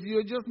 it says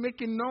you're just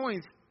making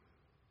noise.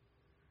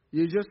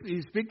 You're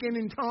speaking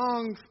in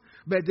tongues,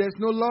 but there's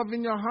no love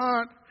in your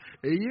heart.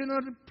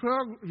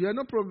 You're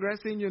not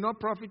progressing. You're not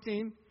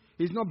profiting.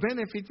 It's not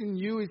benefiting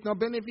you. It's not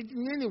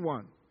benefiting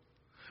anyone.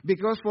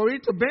 Because for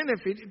it to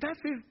benefit, that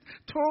is,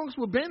 tongues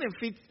will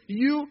benefit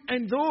you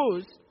and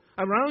those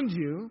around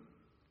you.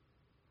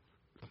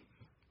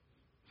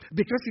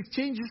 Because it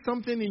changes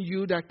something in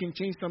you that can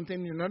change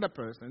something in another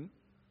person.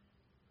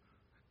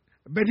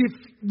 But if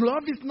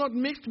love is not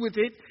mixed with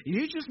it,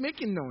 you're just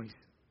making noise.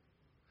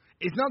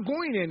 It's not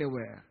going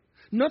anywhere.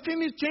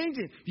 Nothing is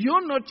changing.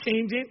 You're not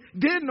changing.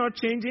 They're not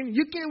changing.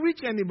 You can't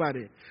reach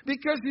anybody.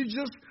 Because you're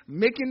just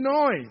making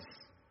noise.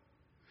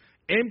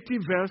 Empty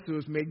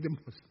vessels make the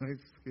most noise.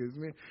 Excuse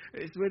me.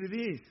 It's what it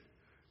is.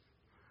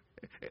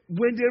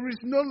 When there is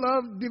no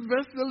love, the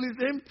vessel is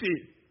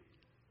empty.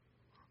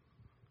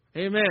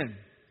 Amen.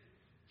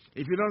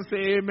 If you don't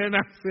say amen,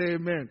 I say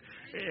amen.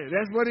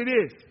 That's what it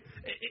is.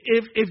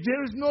 If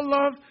there is no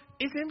love,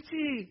 it's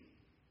empty.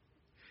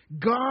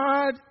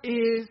 God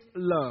is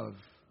love.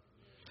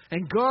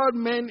 And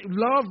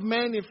love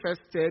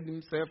manifested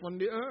himself on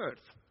the earth.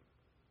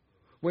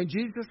 When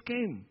Jesus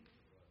came,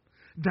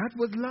 that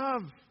was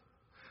love.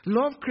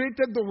 Love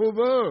created the whole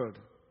world.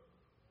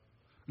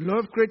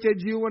 Love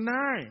created you and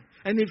I.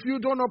 And if you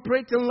don't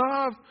operate in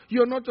love,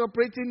 you're not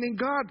operating in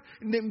God.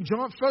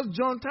 First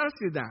John tells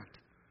you that.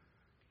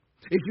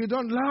 If you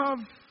don't love,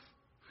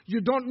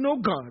 you don't know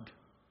God.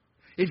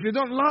 If you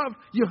don't love,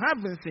 you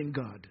haven't seen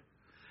God.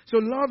 So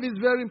love is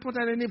very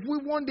important. And if we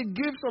want the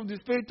gifts of the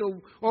Spirit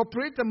to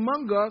operate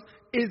among us,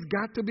 it's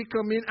got to be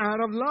coming out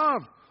of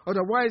love.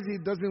 Otherwise,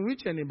 it doesn't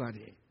reach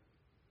anybody.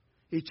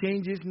 It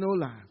changes no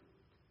life.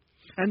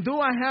 And though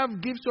I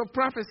have gifts of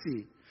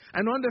prophecy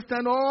and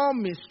understand all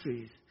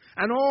mysteries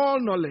and all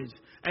knowledge,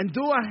 and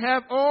though I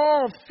have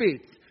all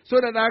faith, so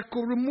that I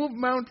could remove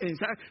mountains.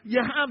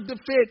 You have the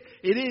faith.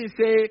 It didn't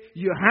say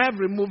you have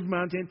removed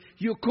mountains.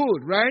 You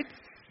could, right?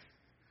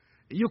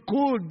 You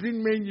could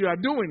didn't mean you are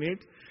doing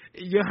it.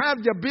 You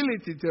have the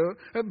ability to,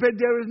 but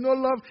there is no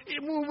love.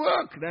 It won't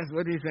work. That's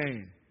what he's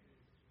saying.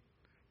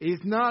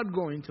 It's not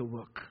going to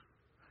work.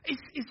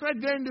 It's right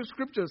there in the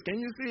scriptures. Can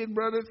you see it,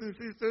 brothers and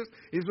sisters?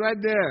 It's right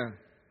there.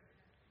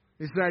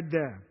 It's right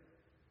there.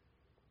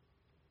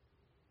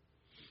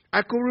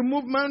 I could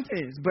remove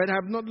mountains, but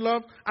have not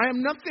love. I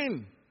am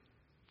nothing.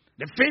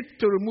 The faith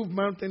to remove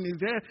mountain is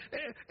there,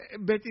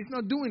 but it's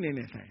not doing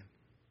anything.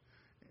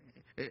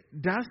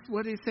 That's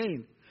what he's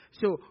saying.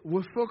 So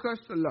we're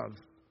focused on love.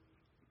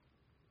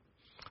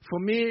 For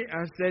me,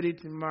 I said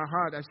it in my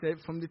heart. I said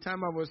from the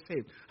time I was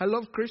saved, I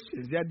love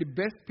Christians. They are the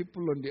best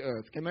people on the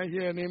earth. Can I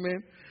hear an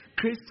amen?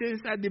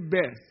 Christians are the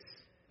best.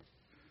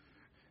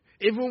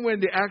 Even when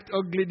they act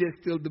ugly, they're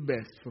still the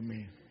best for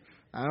me.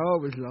 I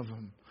always love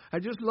them. I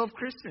just love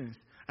Christians.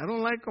 I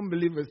don't like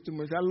unbelievers too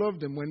much. I love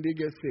them when they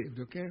get saved,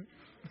 okay?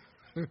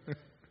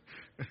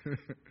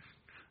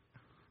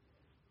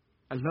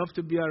 I love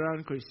to be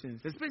around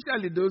Christians,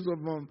 especially those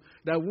of them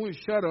that won't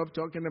shut up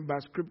talking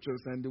about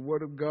scriptures and the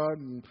Word of God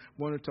and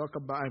want to talk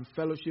about and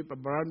fellowship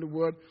around the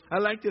Word. I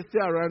like to stay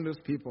around those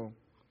people.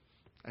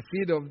 I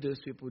feed off those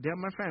people. They're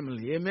my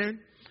family. Amen?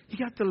 You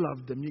got to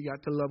love them. You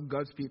got to love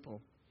God's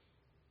people.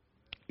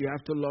 You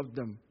have to love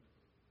them.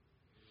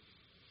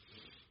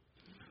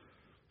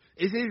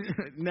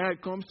 Now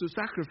it comes to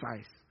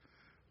sacrifice.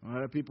 A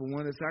lot of people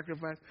want to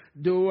sacrifice.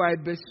 Though I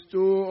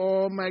bestow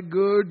all my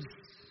goods,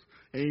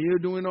 and you're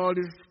doing all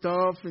this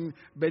stuff,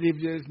 but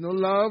if there's no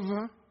love,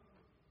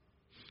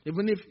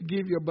 even if you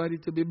give your body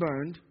to be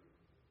burned,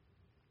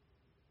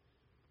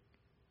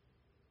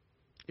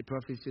 it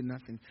profits you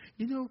nothing.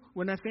 You know,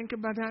 when I think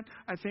about that,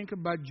 I think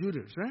about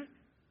Judas, right?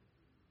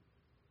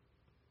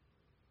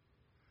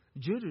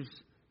 Judas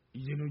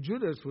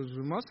was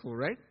remorseful,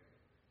 right?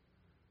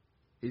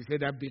 He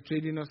said, I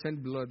betrayed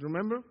innocent blood,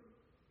 remember?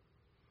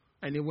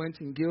 And he went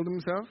and killed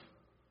himself.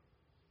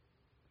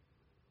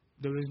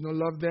 There is no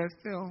love there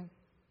still.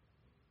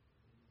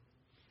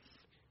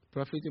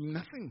 Profit him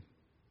nothing.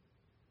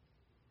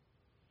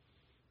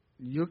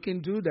 You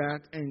can do that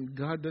and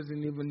God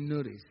doesn't even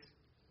notice.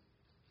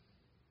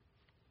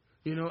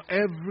 You know,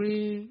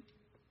 every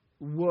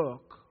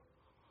work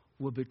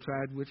will be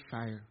tried with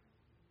fire.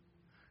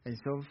 And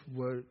some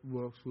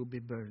works will be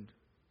burned.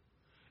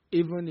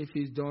 Even if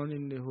it's done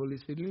in the Holy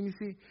Spirit. Let me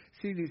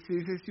see this.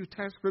 If you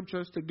tie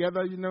scriptures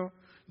together, you know,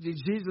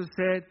 Jesus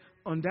said,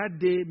 on that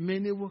day,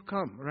 many will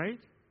come, right?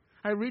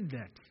 I read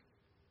that.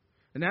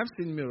 And I've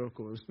seen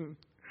miracles.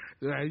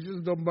 I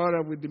just don't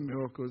bother with the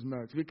miracles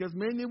much. Because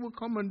many will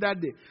come on that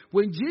day.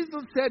 When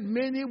Jesus said,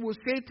 many will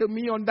say to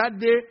me on that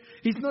day,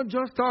 he's not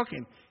just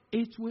talking.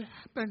 It will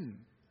happen.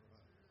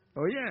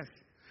 Oh, yes.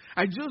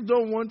 I just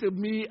don't want to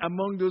be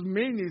among those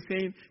many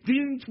saying,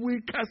 didn't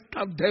we cast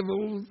out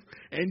devils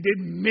and did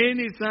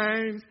many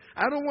signs?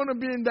 I don't want to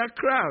be in that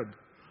crowd.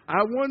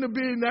 I want to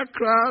be in that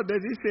crowd that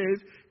he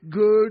says,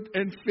 good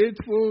and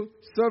faithful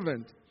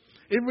servant.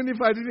 Even if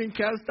I didn't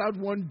cast out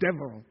one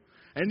devil.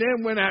 And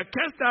then when I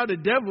cast out a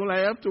devil, I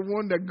have to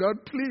wonder,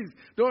 God, please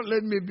don't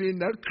let me be in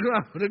that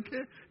crowd.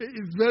 Okay?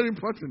 It's very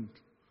important.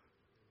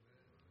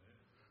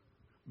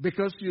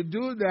 Because you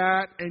do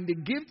that and the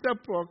gifts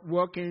are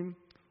working,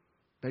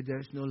 but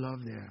there's no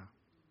love there.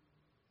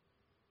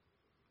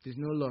 There's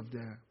no love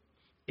there.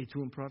 It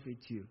won't profit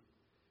you.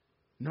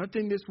 Not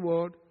in this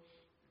world,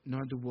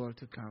 not the world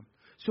to come.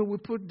 So we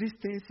put these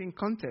things in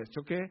context,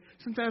 okay?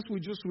 Sometimes we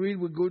just read,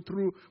 we go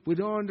through, we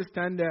don't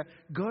understand that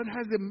God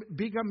has a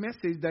bigger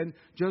message than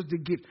just the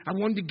gift. I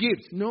want the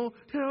gifts. No,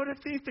 there are other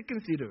things to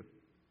consider.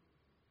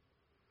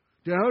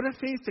 There are other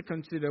things to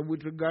consider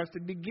with regards to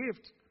the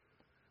gift.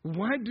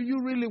 Why do you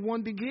really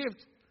want the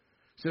gift?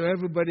 So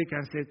everybody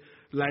can say,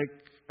 like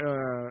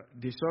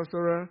the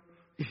sorcerer,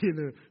 you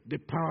know, the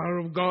power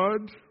of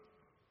God.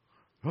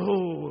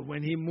 Oh,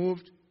 when he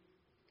moved,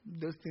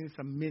 those things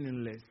are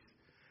meaningless.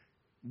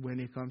 When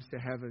it comes to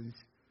heavens,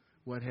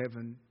 what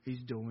heaven is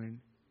doing.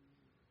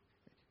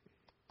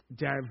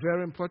 They are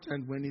very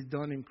important when it's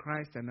done in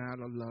Christ and out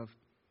of love.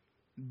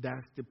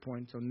 That's the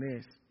point on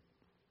this.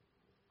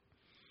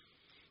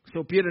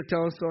 So Peter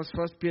tells us,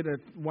 1 Peter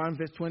 1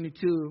 verse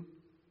 22,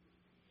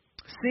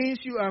 since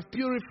you have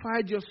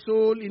purified your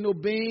soul in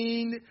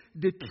obeying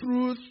the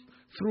truth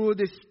through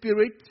the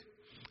Spirit.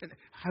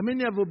 How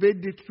many have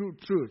obeyed the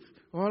truth?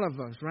 All of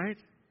us, right?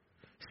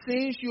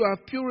 Since you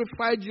have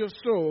purified your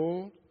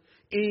soul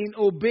in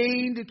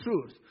obeying the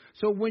truth.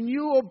 So when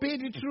you obey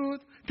the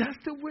truth, that's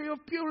the way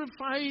of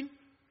purifying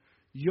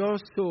your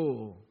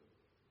soul.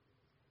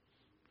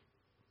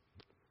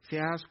 See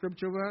how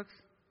scripture works?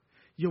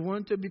 You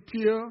want to be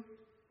pure?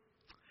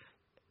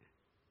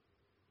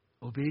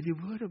 Obey the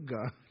word of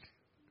God.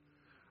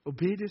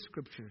 Obey the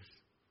scriptures.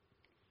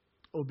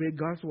 Obey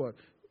God's word.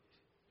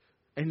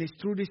 And it's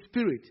through the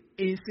Spirit,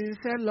 in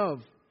sincere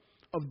love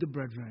of the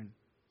brethren.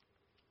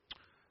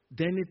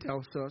 Then it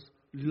tells us,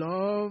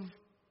 love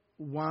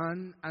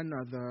one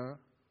another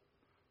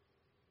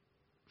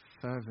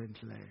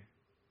fervently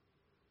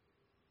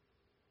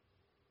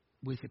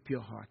with a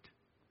pure heart.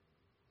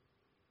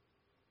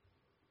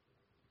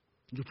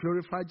 You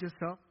purified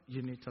yourself,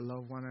 you need to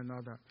love one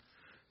another.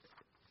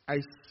 I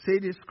say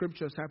these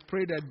scriptures, I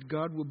pray that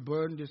God will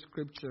burn the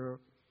scripture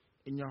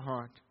in your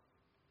heart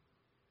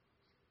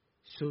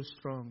so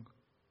strong.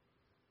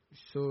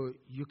 So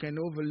you can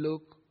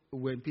overlook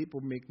when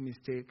people make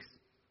mistakes.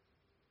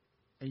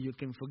 And you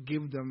can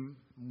forgive them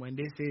when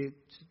they say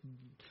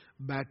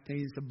bad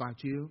things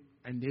about you,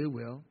 and they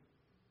will.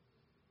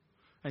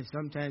 And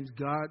sometimes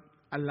God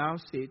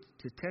allows it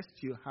to test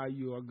you how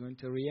you are going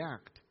to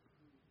react.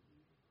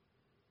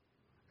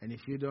 And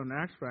if you don't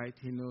act right,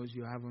 He knows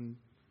you haven't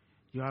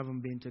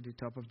been to the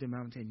top of the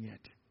mountain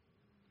yet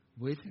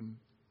with Him,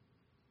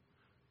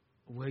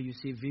 where you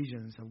see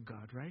visions of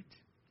God, right?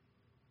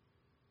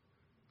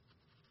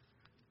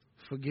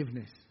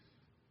 Forgiveness.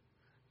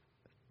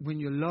 When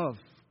you love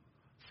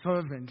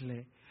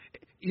fervently.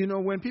 You know,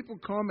 when people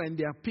come and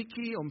they are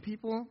picky on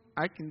people,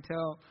 I can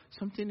tell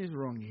something is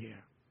wrong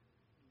here.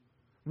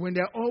 When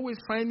they're always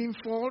finding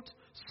fault,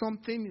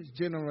 something is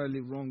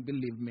generally wrong,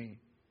 believe me.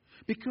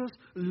 Because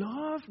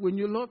love, when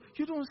you love,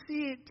 you don't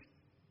see it.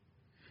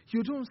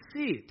 You don't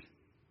see it.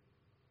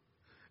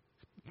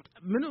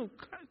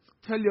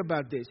 Tell you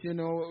about this.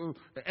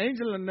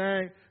 Angel and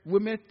I, we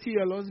met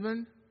T.L.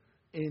 husband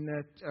in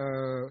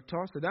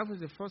Tulsa. That was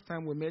the first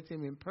time we met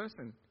him in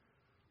person.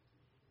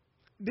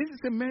 This is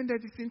a man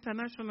that is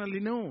internationally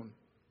known.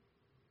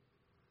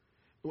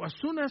 As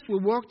soon as we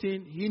walked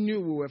in, he knew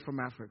we were from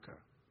Africa.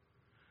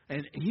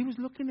 And he was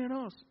looking at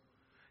us.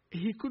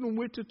 He couldn't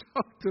wait to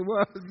talk to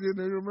us.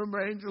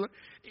 Remember Angela?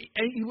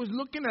 And he was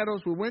looking at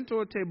us. We went to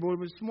a table. It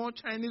was a small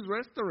Chinese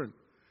restaurant.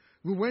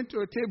 We went to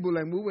a table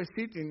and we were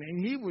sitting,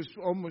 and he was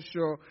almost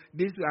sure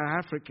these are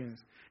Africans.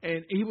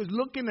 And he was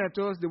looking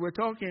at us. They were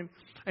talking.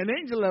 And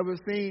Angela was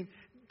saying,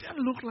 that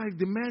looked like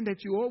the man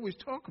that you always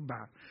talk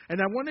about.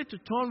 And I wanted to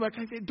turn back.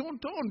 I said, don't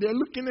turn. They're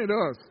looking at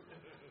us.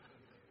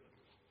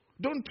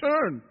 Don't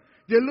turn.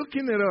 They're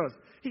looking at us.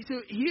 He said,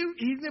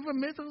 he's never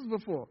met us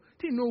before.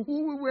 Didn't know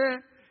who we were.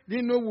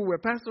 Didn't know we were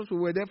pastors. We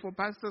were there for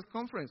pastors'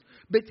 conference.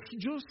 But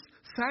just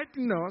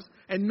sighting us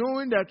and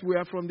knowing that we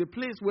are from the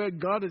place where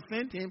God has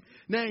sent him,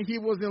 now he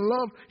was in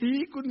love.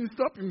 He couldn't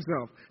stop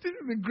himself. This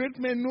is a great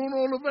man known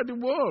all over the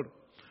world.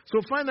 So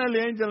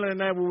finally, Angela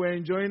and I, we were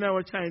enjoying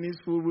our Chinese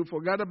food. We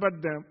forgot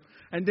about them.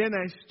 And then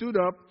I stood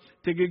up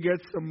to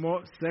get some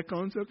more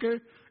seconds, okay?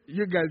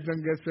 You guys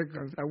don't get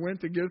seconds. I went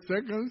to get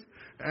seconds.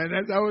 And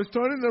as I was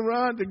turning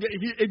around,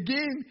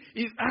 again,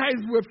 his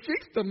eyes were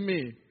fixed on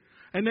me.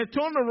 And I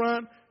turned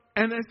around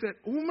and I said,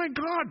 oh my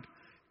God,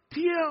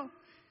 Tia,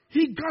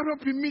 he got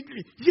up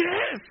immediately.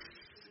 Yes,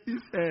 he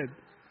said.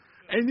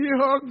 And he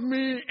hugged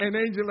me, and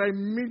Angela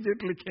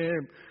immediately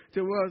came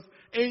to us.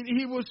 And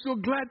he was so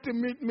glad to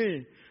meet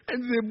me.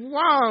 And said,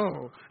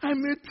 wow, I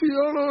met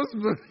Tia's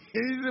husband.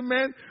 He's a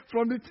man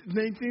from the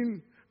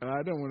 19...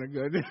 I don't want to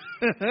go there.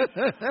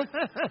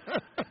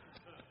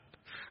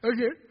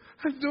 Okay.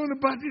 I've known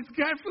about this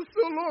guy for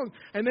so long.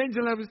 And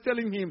Angela was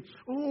telling him,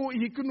 oh,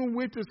 he couldn't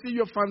wait to see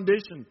your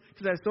foundation.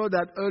 Because I saw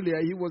that earlier.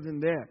 He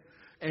wasn't there.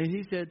 And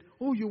he said,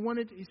 oh, you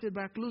wanted? He said,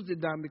 but I closed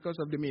it down because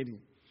of the meeting.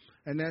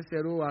 And I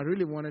said, oh, I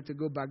really wanted to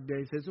go back there.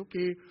 He says,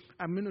 okay,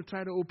 I'm going to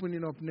try to open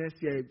it up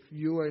next year if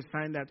you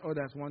find that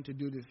others want to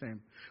do the same.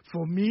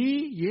 For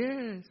me,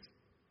 yes.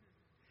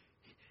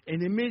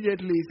 And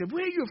immediately he said,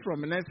 where are you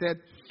from? And I said,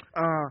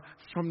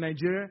 from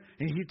Nigeria.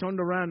 And he turned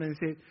around and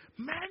said,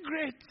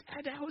 Margaret.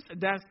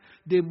 That's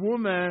the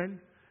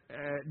woman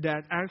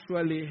that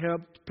actually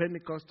helped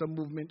Pentecostal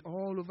movement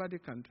all over the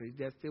country.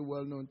 They're still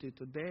well known to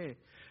today.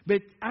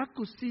 But I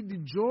could see the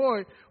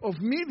joy of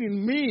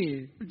meeting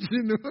me.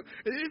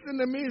 It's an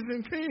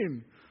amazing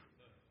thing.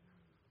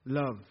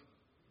 Love.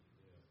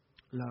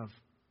 Love.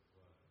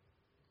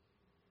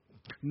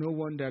 No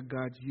wonder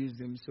God used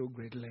him so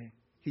greatly.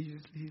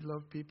 He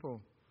loved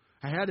people.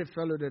 I had a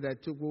fellow that I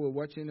took. We were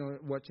watching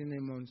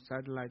him on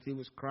satellite. He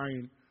was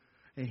crying.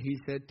 And he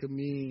said to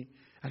me,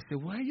 I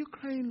said, why are you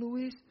crying,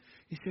 Louis?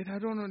 He said, I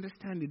don't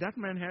understand it. That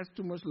man has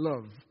too much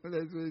love.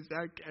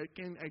 I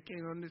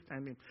can't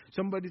understand him.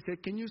 Somebody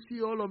said, can you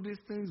see all of these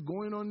things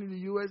going on in the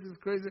U.S.? It's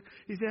crazy.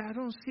 He said, I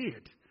don't see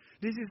it.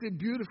 This is a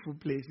beautiful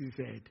place, he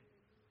said.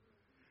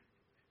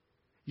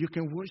 You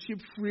can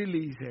worship freely,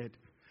 he said.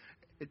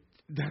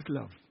 That's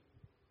love.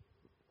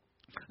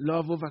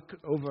 Love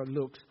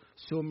overlooks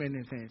so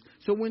many things.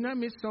 So when I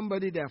meet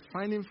somebody that are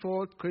finding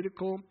fault,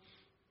 critical,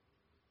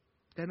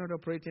 they're not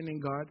operating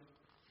in God.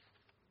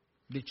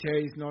 That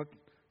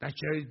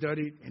chair is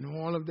dirty, and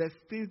all of that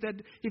things that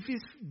if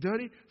it's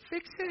dirty,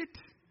 fix it.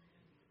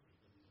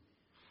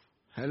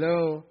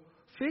 Hello,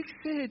 fix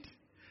it.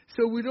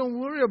 So we don't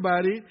worry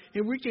about it,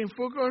 and we can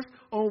focus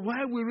on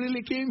why we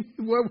really came,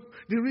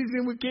 the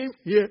reason we came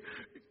here,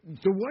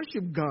 to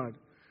worship God.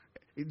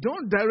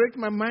 Don't direct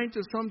my mind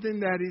to something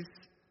that is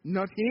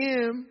not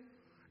him.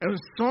 And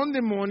Sunday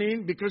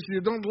morning, because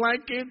you don't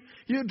like it,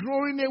 you're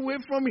drawing away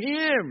from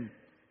him.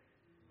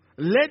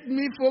 Let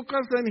me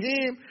focus on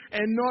him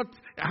and not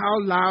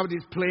how loud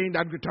he's playing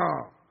that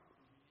guitar.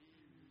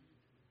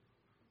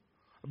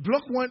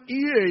 Block one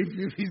ear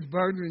if he's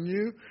bothering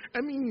you.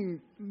 I mean,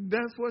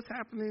 that's what's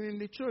happening in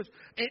the church.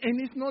 And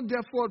it's not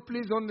their fault,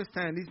 please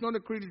understand. It's not a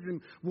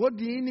criticism. What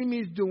the enemy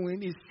is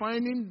doing is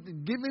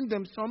giving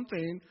them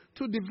something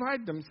to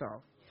divide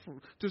themselves,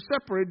 to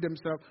separate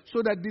themselves,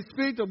 so that the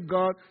Spirit of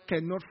God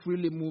cannot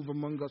freely move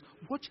among us.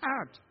 Watch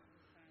out.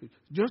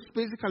 Just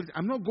basically,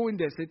 I'm not going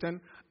there, Satan.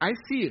 I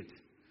see it.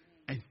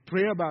 And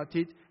pray about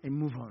it and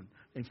move on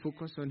and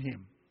focus on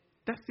him.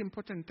 That's the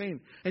important thing.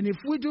 And if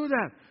we do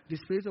that, the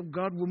Spirit of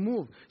God will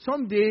move.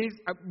 Some days,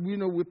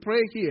 we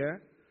pray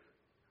here,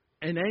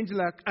 and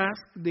Angela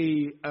asked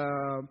the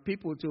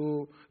people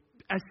to,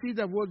 I see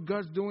that what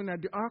God's doing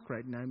at the Ark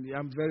right now.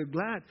 I'm very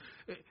glad.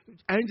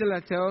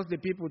 Angela tells the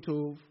people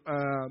to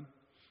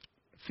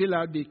fill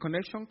out the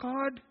connection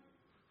card.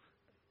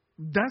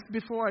 That's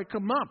before I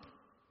come up.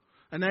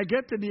 And I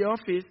get to the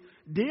office,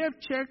 they have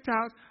checked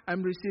out,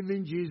 I'm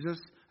receiving Jesus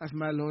as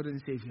my Lord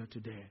and Savior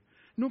today.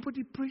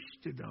 Nobody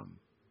preached to them.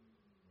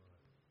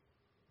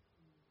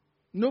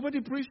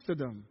 Nobody preached to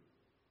them.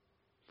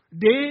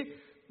 They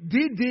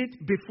did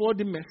it before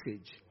the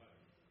message.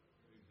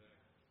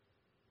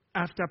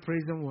 After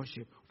praise and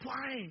worship.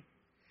 Why?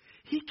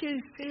 He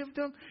can save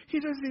them. He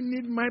doesn't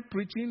need my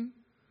preaching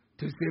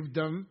to save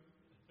them.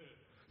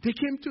 They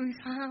came to his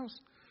house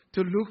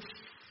to look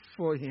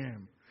for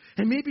him.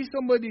 And maybe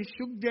somebody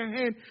shook their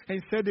hand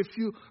and said a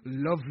few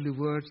lovely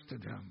words to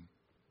them.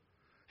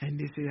 And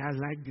they said, I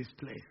like this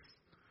place.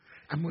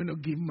 I'm going to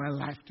give my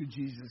life to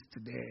Jesus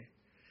today.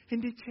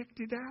 And they checked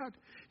it out.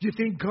 Do you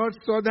think God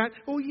saw that?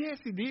 Oh, yes,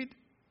 he did.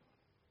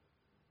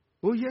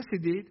 Oh, yes, he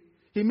did.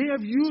 He may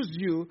have used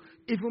you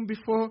even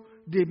before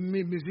the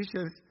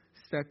musicians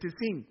start to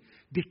sing.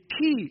 The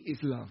key is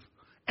love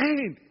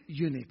and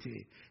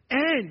unity.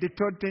 And the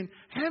third thing,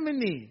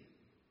 harmony.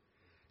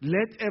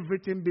 Let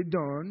everything be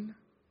done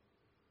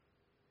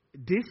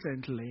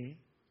decently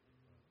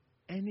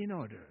and in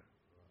order.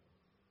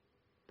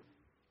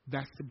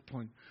 That's the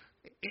point.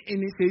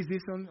 And it says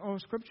this on all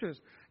scriptures.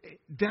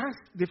 That's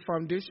the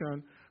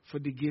foundation for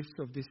the gifts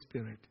of the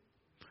Spirit.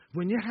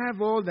 When you have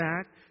all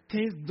that,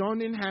 things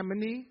done in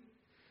harmony,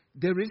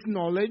 there is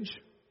knowledge,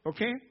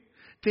 okay?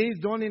 Things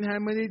done in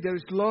harmony, there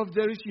is love,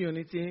 there is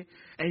unity,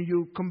 and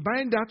you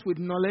combine that with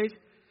knowledge,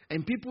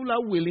 and people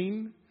are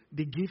willing,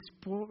 the gifts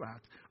pour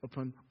out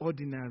upon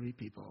ordinary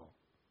people.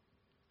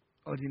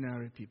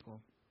 Ordinary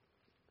people.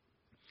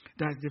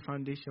 That's the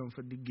foundation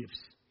for the gifts.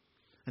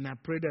 And I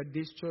pray that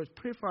this church,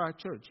 pray for our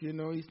church. You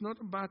know, it's not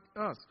about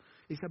us.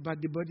 It's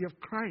about the body of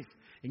Christ.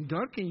 And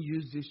God can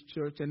use this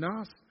church and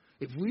us.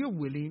 If we are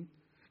willing,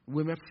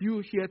 we're a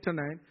few here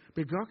tonight,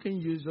 but God can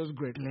use us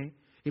greatly.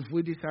 If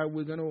we decide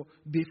we're going to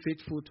be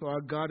faithful to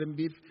our God and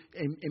be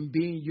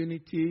in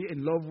unity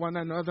and love one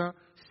another,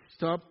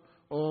 stop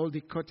all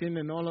the cutting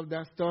and all of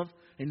that stuff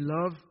and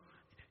love,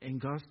 and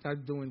God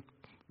starts doing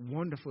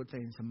wonderful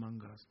things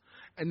among us.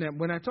 And then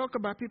when I talk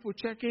about people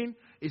checking,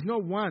 it's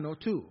not one or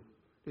two.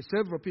 There's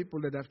several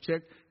people that have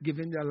checked,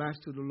 giving their lives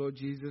to the Lord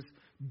Jesus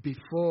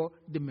before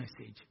the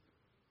message.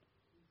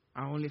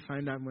 I only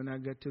find out when I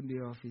get to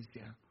the office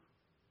here.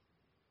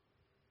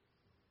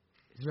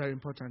 It's very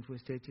important we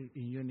stay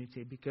in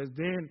unity, because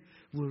then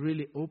we'll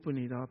really open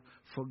it up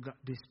for God,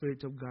 the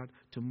Spirit of God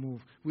to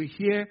move. We're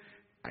here.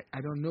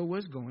 I don't know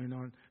what's going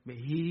on, but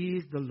He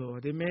is the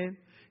Lord. Amen?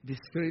 The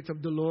Spirit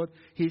of the Lord,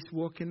 He's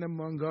walking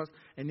among us,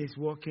 and He's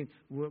walking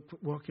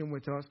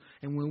with us.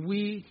 And when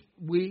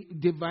we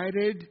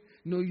divided,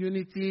 no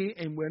unity,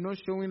 and we're not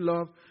showing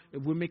love,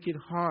 we make it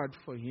hard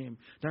for Him.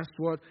 That's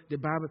what the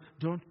Bible,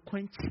 don't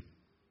quench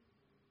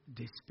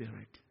the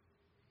Spirit.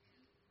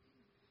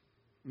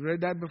 You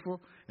read that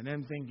before? And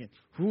I'm thinking,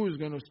 who is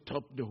going to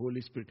stop the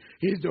Holy Spirit?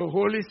 He's the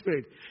Holy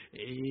Spirit.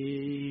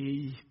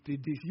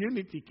 This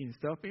unity can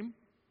stop Him.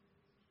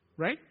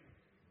 Right?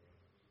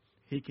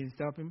 He can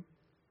stop Him.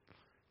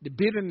 The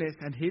bitterness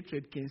and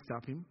hatred can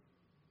stop Him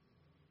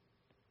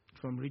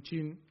from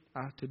reaching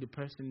out to the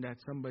person that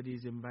somebody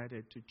is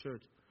invited to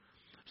church.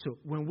 So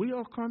when we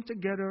all come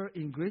together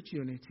in great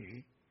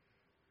unity,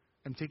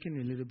 I'm taking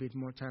a little bit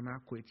more time. I'll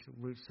quit,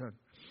 son.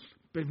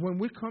 But when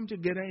we come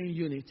together in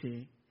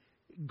unity,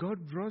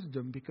 God draws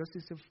them, because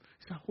it's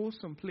a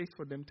wholesome place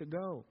for them to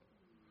go.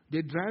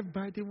 They drive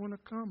by, they want to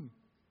come.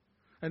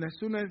 And as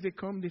soon as they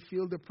come, they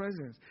feel the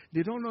presence.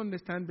 They don't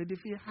understand, but they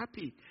feel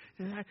happy.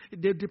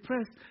 They're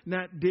depressed.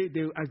 Now,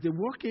 as they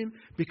walk in,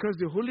 because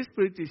the Holy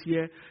Spirit is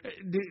here,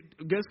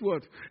 guess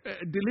what?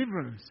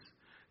 Deliverance.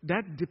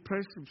 That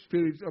depressed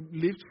spirit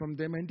lifts from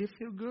them, and they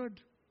feel good.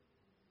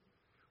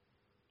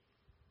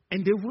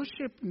 And they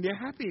worship, and they're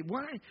happy.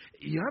 Why?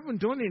 You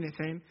haven't done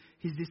anything.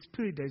 It's the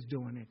Spirit that's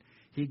doing it.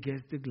 He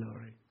gets the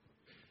glory.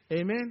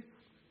 Amen?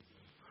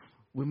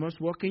 We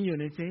must walk in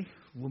unity.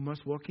 We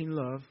must walk in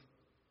love.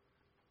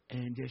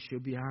 And there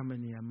should be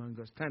harmony among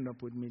us. Stand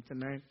up with me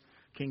tonight.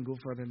 Can't go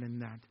further than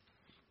that.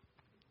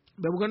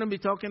 But we're going to be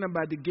talking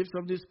about the gifts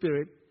of the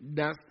Spirit.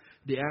 That's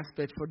the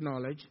aspect for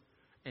knowledge.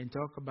 And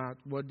talk about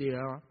what they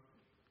are.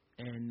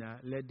 And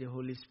let the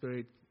Holy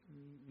Spirit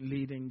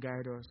lead and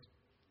guide us.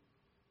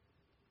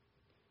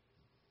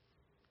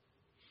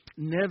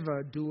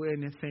 Never do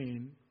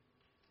anything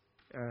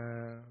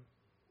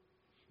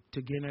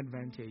to gain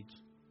advantage.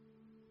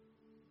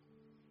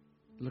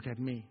 Look at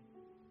me.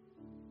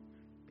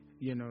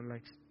 You know,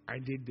 like, I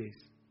did this.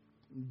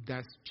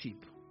 That's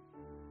cheap.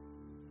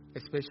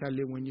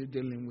 Especially when you're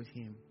dealing with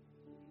Him.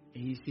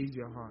 And He sees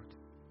your heart.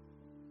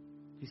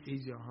 He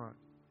sees your heart.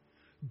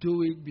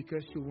 Do it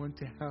because you want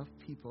to help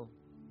people.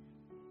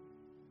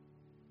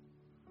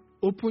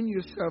 Open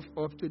yourself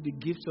up to the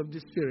gifts of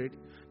the Spirit,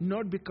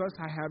 not because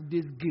I have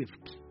this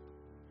gift,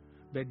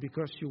 but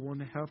because you want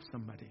to help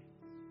somebody.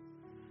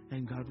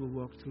 And God will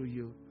walk through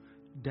you.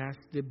 That's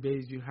the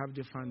base. You have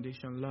the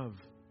foundation, love.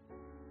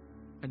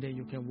 And then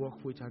you can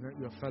walk with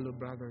your fellow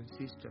brother and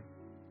sister.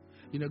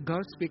 You know,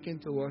 God's speaking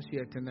to us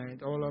here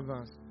tonight, all of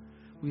us.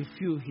 We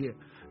feel here.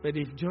 But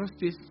if just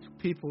these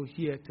people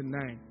here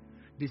tonight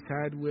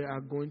decide we are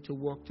going to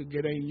walk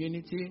together in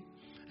unity,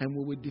 and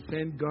we will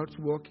defend God's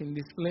work in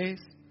this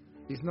place,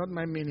 it's not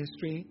my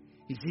ministry,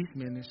 it's His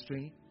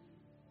ministry.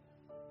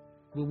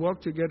 We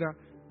walk together,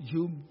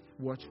 you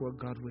watch what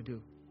God will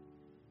do.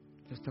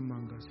 Just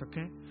among us,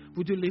 okay?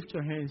 Would you lift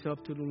your hands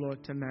up to the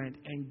Lord tonight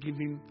and give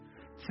Him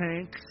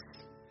thanks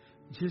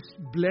Just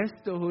bless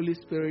the Holy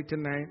Spirit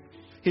tonight.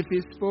 If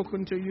He's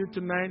spoken to you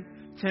tonight,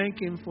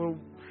 thank Him for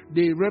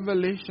the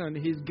revelation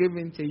He's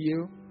given to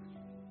you.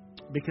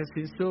 Because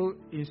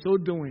in so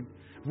doing,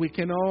 we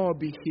can all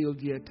be healed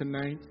here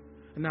tonight.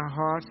 And our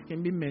hearts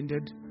can be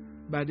mended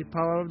by the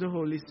power of the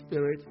Holy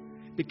Spirit.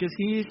 Because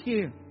He is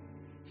here.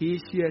 He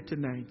is here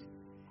tonight.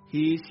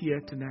 He is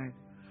here tonight.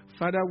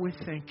 Father, we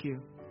thank you.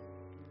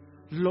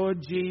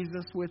 Lord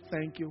Jesus, we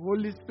thank you.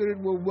 Holy Spirit,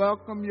 we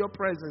welcome your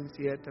presence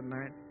here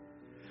tonight.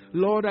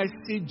 Lord, I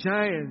see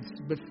giants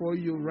before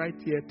you right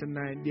here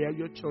tonight. They are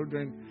your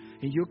children,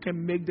 and you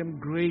can make them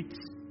great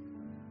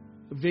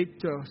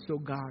victors, oh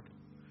God.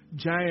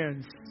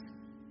 Giants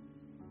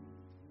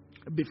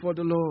before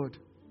the Lord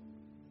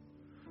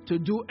to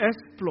do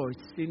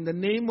exploits in the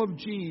name of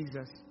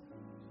Jesus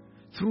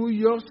through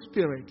your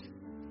Spirit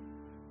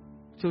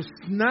to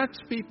snatch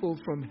people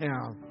from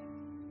hell,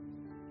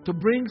 to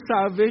bring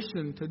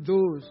salvation to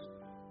those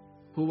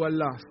who are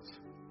lost,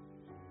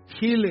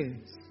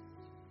 healings,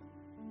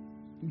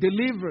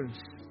 deliverance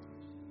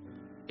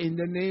in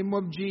the name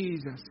of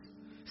Jesus.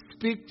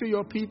 Speak to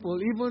your people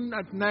even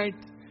at night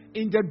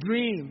in the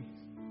dream.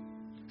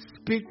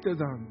 Speak to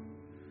them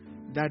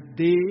that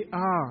they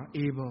are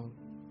able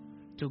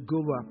to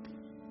go up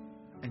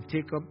and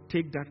take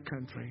that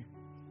country,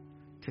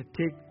 to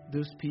take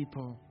those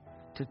people,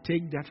 to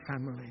take that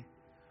family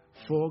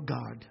for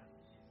God,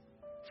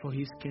 for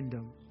His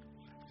kingdom.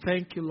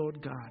 Thank you,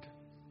 Lord God.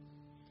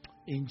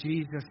 In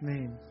Jesus'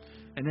 name.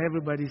 And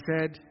everybody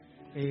said,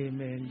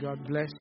 Amen. God bless you.